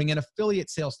maybe it'll bring in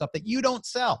affiliate sales stuff that you don't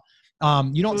sell.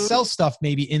 You don't sell stuff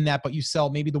maybe in that, but you sell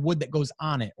maybe the wood that goes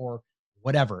on it or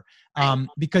whatever.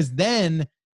 Because then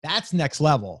that's next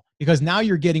level, because now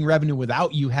you're getting revenue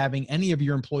without you having any of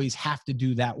your employees have to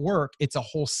do that work. It's a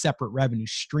whole separate revenue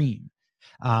stream.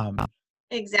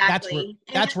 Exactly.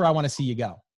 That's where I want to see you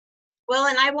go. Well,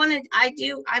 and I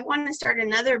want to start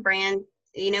another brand,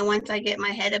 once I get my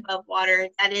head above water,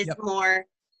 that is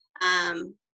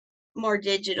more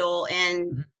digital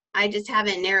and I just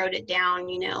haven't narrowed it down,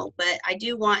 but I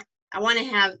want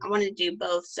to do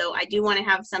both. So I do want to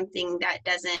have something that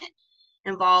doesn't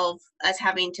involve us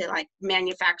having to like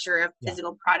manufacture a Yeah.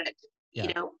 physical product,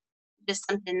 Yeah. Just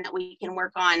something that we can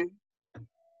work on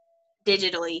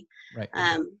digitally. Right.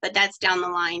 But that's down the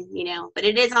line, but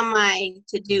it is on my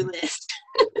to-do list.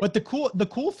 But the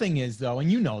cool thing is though,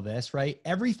 and you know this, right?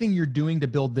 Everything you're doing to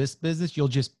build this business, you'll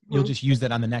just use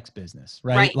that on the next business,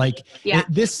 right? Right. Like Yeah.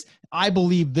 I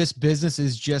believe this business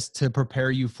is just to prepare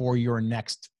you for your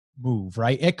next move,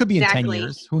 right? It could be in 10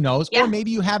 years, who knows? Yeah. Or maybe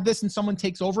you have this and someone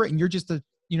takes over it and you're just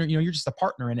you're just a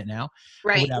partner in it now,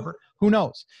 right? Or whatever. Who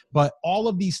knows? But all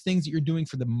of these things that you're doing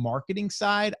for the marketing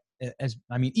side,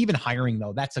 even hiring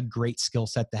though, that's a great skill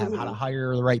set to have, how to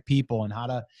hire the right people and how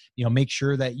to, make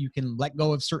sure that you can let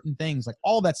go of certain things. Like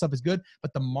all that stuff is good.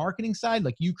 But the marketing side,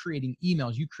 like you creating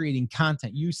emails, you creating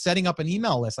content, you setting up an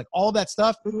email list, like all that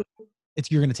stuff,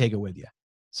 you're going to take it with you.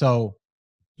 So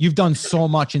you've done so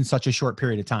much in such a short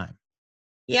period of time.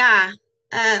 Yeah.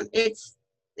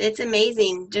 It's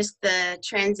amazing. Just the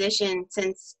transition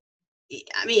since,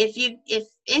 if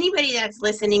anybody that's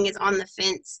listening is on the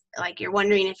fence, like you're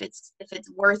wondering if it's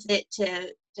worth it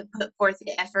to put forth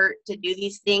the effort to do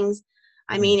these things,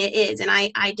 it is. And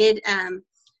I do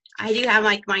have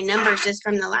like my numbers just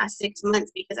from the last 6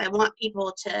 months, because I want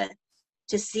people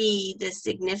to see the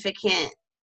significant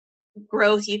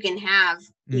growth you can have,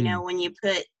 when you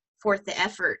put forth the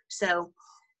effort. So,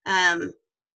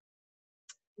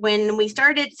 when we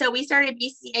started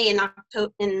BCA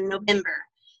in November,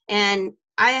 and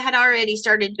I had already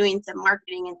started doing some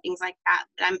marketing and things like that.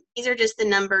 But these are just the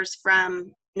numbers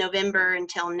from November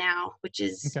until now, which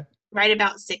is right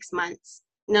about 6 months.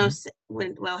 No,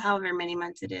 well, however many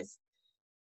months it is.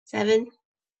 7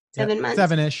 months.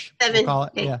 7-ish. We'll call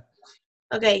it. Okay. Yeah.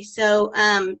 Okay. So,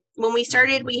 when we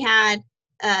started, we had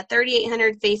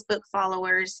 3,800 Facebook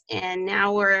followers, and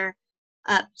now we're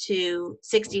up to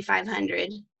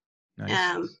 6,500.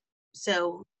 Nice.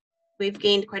 So we've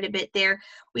gained quite a bit there.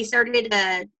 We started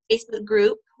a Facebook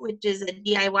group, which is a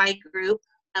DIY group.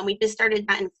 And we just started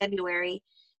that in February,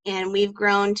 and we've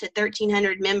grown to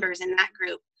 1,300 members in that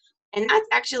group. And that's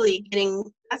actually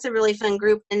that's a really fun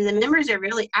group. And the members are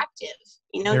really active.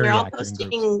 They're all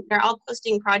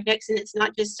posting projects, and it's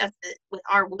not just stuff with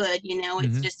our wood,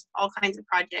 it's just all kinds of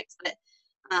projects. But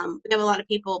we have a lot of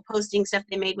people posting stuff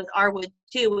they made with our wood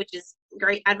too, which is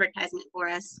great advertisement for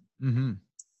us.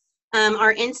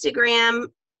 Our Instagram,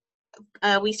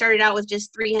 we started out with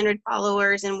just 300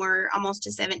 followers, and we're almost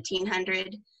to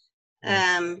 1,700.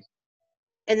 And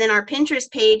then our Pinterest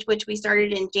page, which we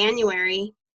started in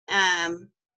January,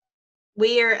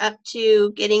 we are up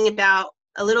to getting about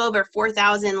a little over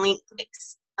 4,000 link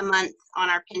clicks a month on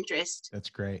our Pinterest. That's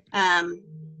great.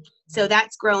 So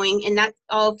that's growing, and that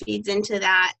all feeds into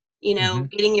that,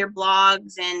 getting your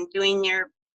blogs and doing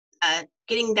your,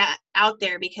 getting that out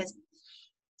there, because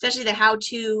especially the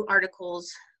how-to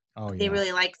articles, they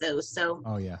really like those. So,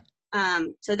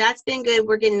 so that's been good.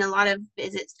 We're getting a lot of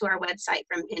visits to our website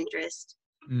from Pinterest.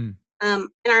 And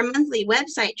our monthly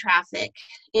website traffic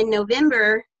in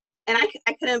November, and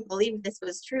I couldn't believe this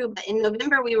was true, but in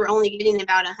November, we were only getting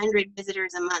about 100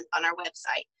 visitors a month on our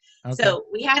website. So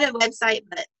we had a website,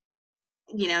 but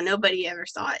nobody ever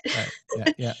saw it.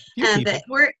 Right. Yeah. But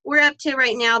we're up to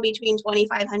right now between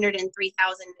 2,500 and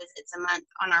 3,000 visits a month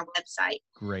on our website.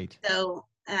 Great. So,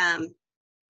 and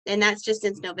that's just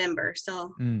since November.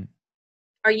 So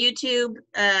our YouTube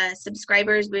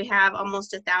subscribers, we have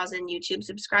almost 1,000 YouTube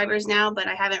subscribers now, but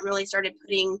I haven't really started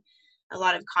putting a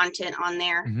lot of content on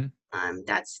there.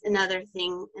 That's another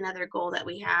goal that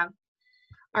we have.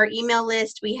 Our email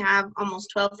list, we have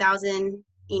almost 12,000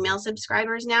 email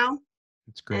subscribers now.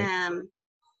 That's great. And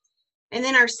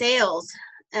then our sales.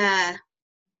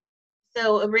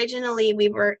 So originally we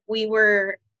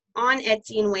were on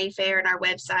Etsy and Wayfair and our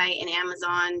website and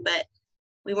Amazon, but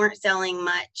we weren't selling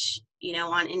much,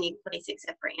 on any place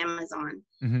except for Amazon.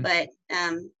 But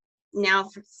now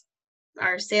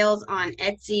our sales on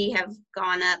Etsy have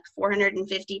gone up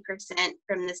 450%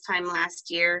 from this time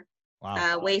last year.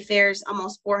 Wow. Wayfair's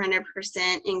almost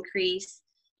 400% increase,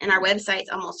 and our website's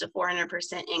almost a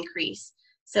 400% increase.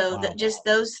 So just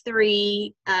those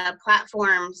three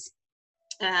platforms,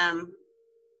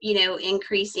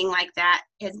 increasing like that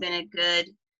has been a good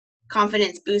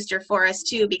confidence booster for us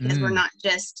too, because we're not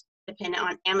just dependent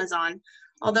on Amazon.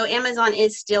 Although Amazon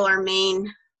is still our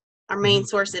main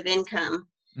source of income.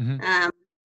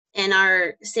 And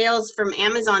our sales from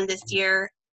Amazon this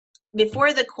year,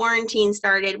 before the quarantine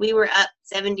started, we were up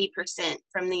 70%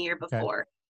 from the year before.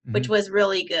 which was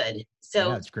really good. So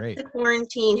yeah, it's great. the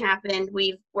quarantine happened.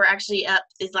 We're actually up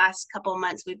these last couple of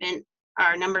months.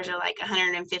 Our numbers are like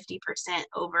 150%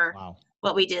 over Wow.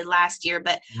 what we did last year,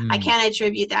 but I can't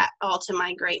attribute that all to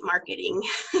my great marketing.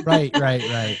 Right.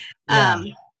 Yeah.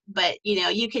 But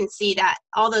you can see that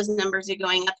all those numbers are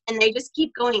going up, and they just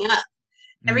keep going up.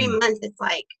 Every month it's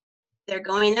like they're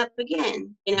going up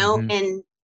again, and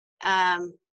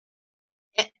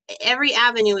every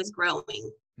avenue is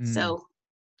growing. So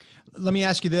let me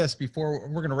ask you this before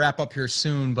we're going to wrap up here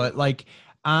soon, but like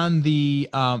on the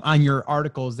on your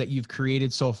articles that you've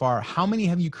created so far, how many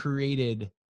have you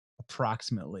created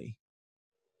approximately?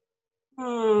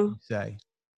 Say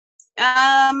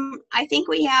I think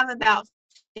we have about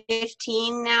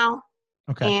 15 now.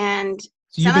 Okay. And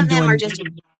so some of them are just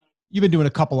you've been doing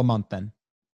a couple a month then.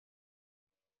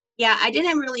 Yeah, I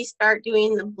didn't really start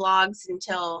doing the blogs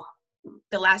until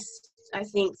the last, I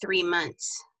think, 3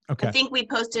 months. Okay. I think we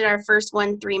posted our first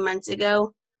one 3 months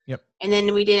ago. Yep. And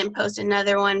then we didn't post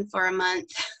another one for a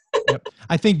month. Yep.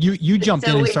 I think you jumped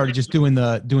in and started just doing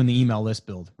the email list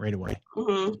build right away.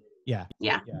 Yeah.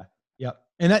 Yep.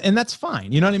 And that's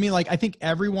fine. You know what I mean? Like, I think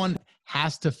everyone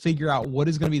has to figure out what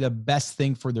is going to be the best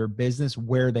thing for their business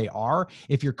where they are.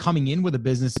 If you're coming in with a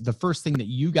business, the first thing that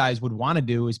you guys would want to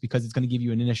do is, because it's going to give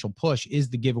you an initial push, is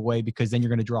the giveaway, because then you're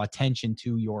going to draw attention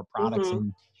to your products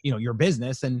and, your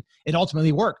business. And it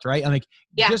ultimately worked, right? And like,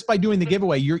 just by doing the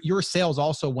giveaway, your sales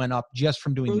also went up just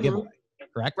from doing the giveaway,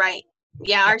 correct? Right.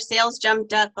 Yeah. Our sales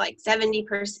jumped up like 70%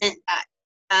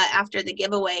 after the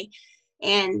giveaway.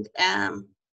 And,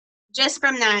 just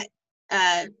from that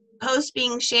post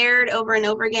being shared over and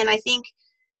over again, I think,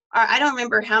 I don't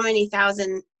remember how many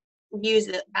thousand views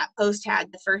that post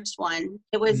had, the first one.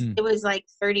 It was like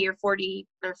 30 or 40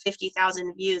 or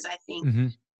 50,000 views, I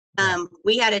think.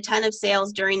 We had a ton of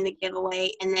sales during the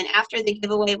giveaway. And then after the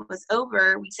giveaway was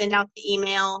over, we sent out the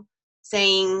email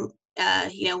saying,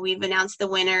 we've announced the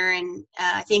winner. And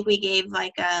I think we gave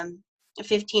like a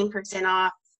 15%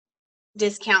 off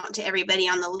discount to everybody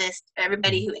on the list,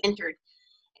 everybody who entered.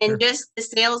 And just the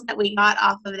sales that we got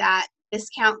off of that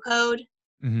discount code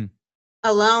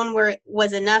alone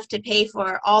was enough to pay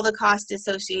for all the costs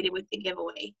associated with the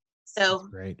giveaway. So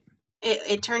great.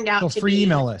 It turned out to free be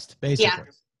email list, basically.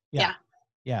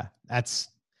 Yeah. That's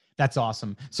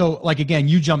awesome. So like, again,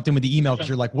 you jumped in with the email because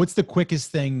you're like, what's the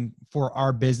quickest thing for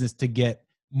our business to get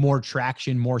more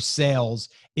traction, more sales?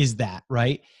 Is that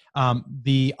right?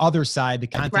 The other side, the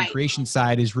content creation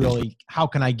side, is really, how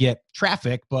can I get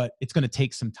traffic? But it's going to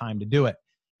take some time to do it.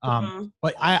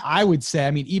 But I would say,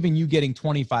 I mean, even you getting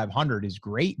 2,500 is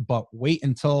great, but wait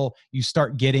until you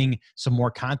start getting some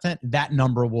more content. That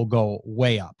number will go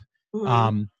way up.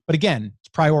 But again, it's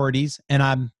priorities, and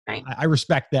I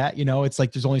respect that. It's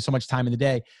like there's only so much time in the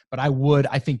day, but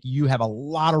I think you have a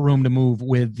lot of room to move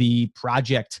with the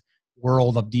project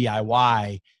world of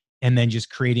DIY, and then just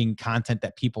creating content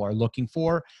that people are looking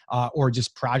for, or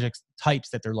just project types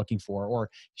that they're looking for, or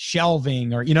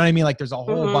shelving, or, you know what I mean? Like, there's a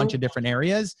whole bunch of different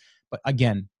areas, but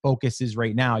again, focus is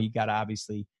right now, you got to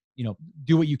obviously,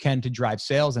 do what you can to drive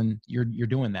sales, and you're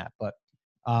doing that. But,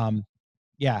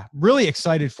 yeah, really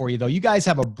excited for you though. You guys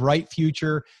have a bright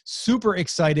future, super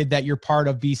excited that you're part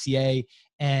of BCA,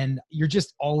 and you're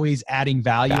just always adding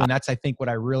value. And that's, I think, what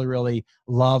I really, really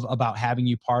love about having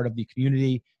you part of the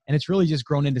community. And it's really just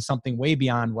grown into something way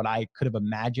beyond what I could have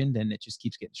imagined, and it just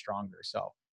keeps getting stronger.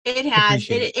 So it has.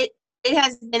 It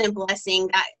has been a blessing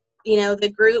that, the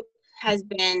group has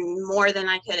been more than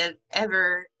I could have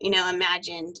ever,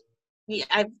 imagined.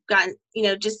 I've gotten,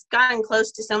 just gotten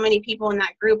close to so many people in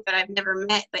that group that I've never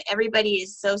met, but everybody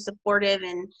is so supportive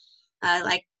and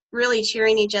like really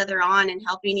cheering each other on and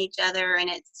helping each other. And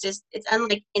it's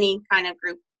unlike any kind of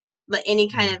group, but any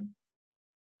kind of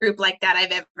group like that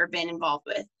I've ever been involved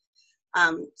with.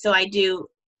 So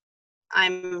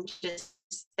I'm just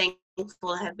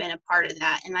thankful to have been a part of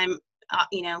that. And I'm,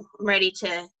 ready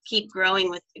to keep growing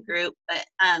with the group. But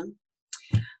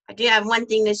I do have one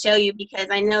thing to show you, because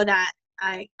I know that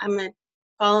I'm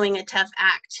following a tough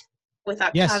act with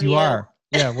Octavio. Yes, you are.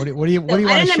 Yeah. What do you want to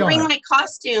show? I didn't bring my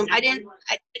costume. I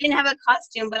didn't have a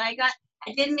costume, but I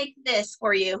did make this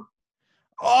for you.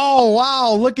 Oh,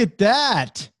 wow. Look at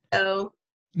that. So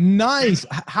nice.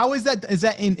 How is that? Is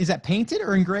that painted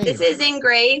or engraved? This is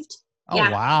engraved. Oh,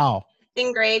 yeah. Wow. It's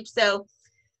engraved. So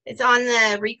it's on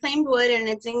the reclaimed wood, and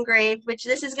it's engraved, which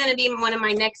this is going to be one of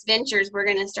my next ventures. We're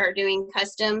going to start doing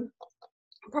custom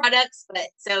products. But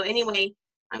so anyway,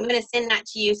 I'm going to send that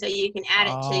to you so you can add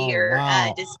it to your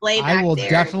display back there. I will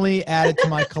definitely add it to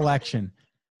my collection.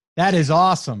 That is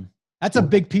awesome. That's a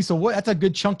big piece of wood. That's a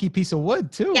good chunky piece of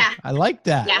wood too. Yeah. I like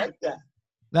that. Yeah.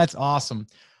 That's awesome.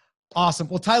 Awesome.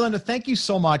 Well, Tylinda, thank you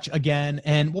so much again.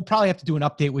 And we'll probably have to do an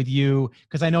update with you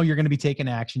because I know you're going to be taking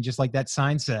action just like that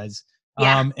sign says.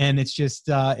 Yeah. And it's just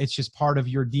part of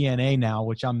your DNA now,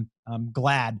 which I'm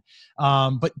glad.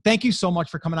 But thank you so much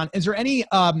for coming on. Is there any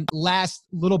last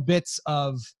little bits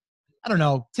of, I don't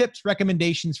know, tips,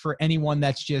 recommendations for anyone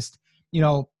that's just,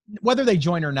 whether they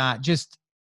join or not, just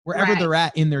wherever they're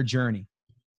at in their journey?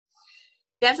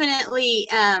 Definitely.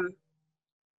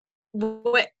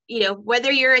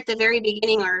 Whether you're at the very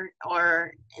beginning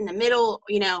or in the middle,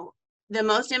 the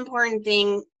most important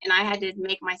thing, and I had to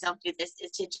make myself do this,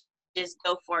 is to just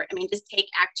go for it. I mean, just take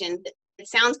action. It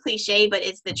sounds cliche, but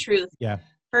it's the truth. Yeah.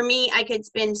 For me, I could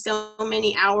spend so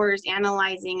many hours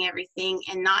analyzing everything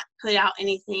and not put out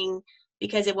anything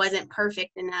because it wasn't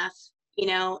perfect enough,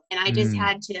 and I just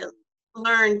had to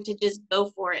learn to just go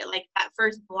for it. Like that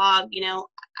first blog,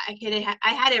 I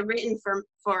had it written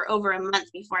for over a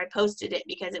month before I posted it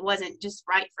because it wasn't just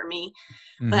right for me.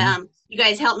 But you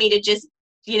guys helped me to just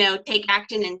take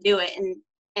action and do it,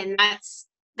 and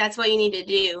that's what you need to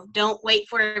do. Don't wait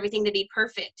for everything to be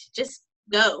perfect. Just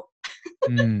go.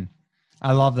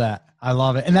 I love that. I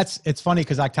love it. And it's funny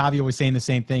because Octavio was saying the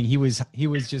same thing. He was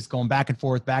just going back and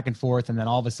forth. And then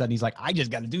all of a sudden he's like, I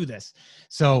just got to do this.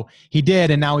 So he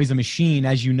did. And now he's a machine.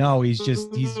 As you know, he's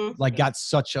like got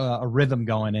such a rhythm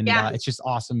going, and it's just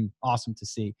awesome to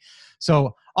see.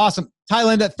 So awesome.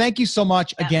 Tylinda, thank you so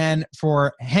much again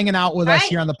for hanging out with us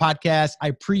here on the podcast. I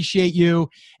appreciate you.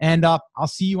 And I'll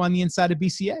see you on the inside of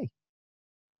BCA.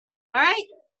 All right.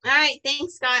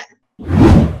 Thanks, Scott.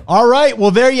 All right.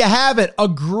 Well, there you have it. A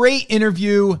great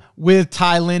interview with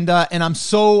Tylinda. And I'm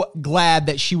so glad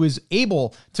that she was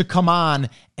able to come on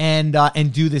and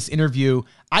do this interview.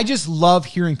 I just love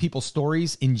hearing people's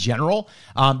stories in general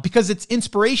because it's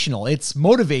inspirational. It's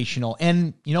motivational.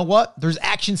 And you know what? There's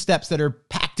action steps that are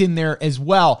packed in there as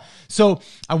well. So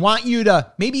I want you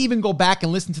to maybe even go back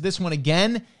and listen to this one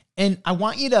again. And I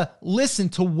want you to listen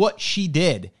to what she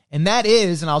did. And that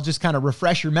is, and I'll just kind of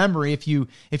refresh your memory if you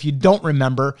don't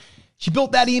remember, she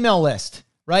built that email list,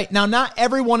 right? Now, not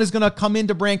everyone is going to come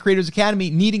into Brand Creators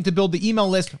Academy needing to build the email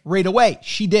list right away.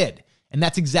 She did. And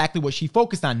that's exactly what she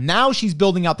focused on. Now she's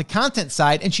building out the content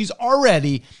side, and she's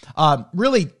already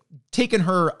really taken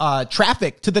her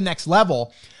traffic to the next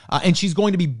level. And she's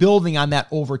going to be building on that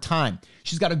over time.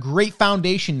 She's got a great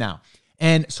foundation now.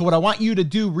 And so what I want you to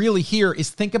do really here is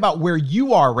think about where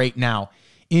you are right now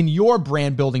in your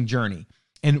brand building journey.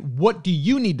 And what do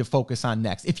you need to focus on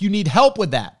next? If you need help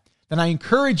with that, then I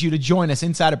encourage you to join us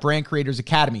inside of Brand Creators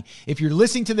Academy. If you're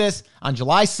listening to this on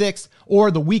July 6th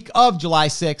or the week of July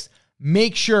 6th,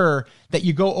 make sure that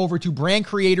you go over to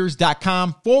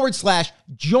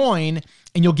brandcreators.com/join,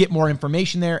 and you'll get more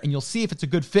information there, and you'll see if it's a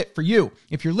good fit for you.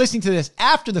 If you're listening to this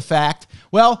after the fact,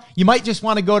 well, you might just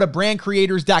want to go to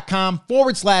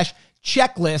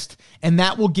brandcreators.com/checklist, and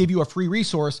that will give you a free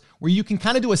resource where you can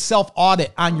kind of do a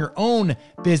self-audit on your own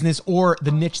business or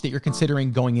the niche that you're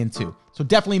considering going into. So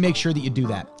definitely make sure that you do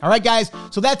that. All right, guys.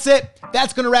 So that's it.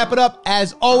 That's going to wrap it up.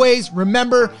 As always,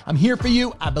 remember, I'm here for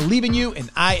you. I believe in you, and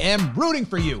I am rooting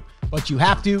for you. But you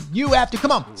have to,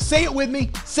 come on, say it with me,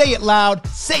 say it loud,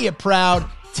 say it proud,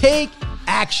 take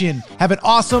action. Have an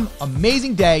awesome,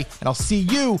 amazing day, and I'll see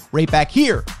you right back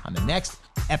here on the next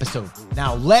episode.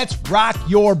 Now let's rock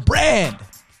your brand.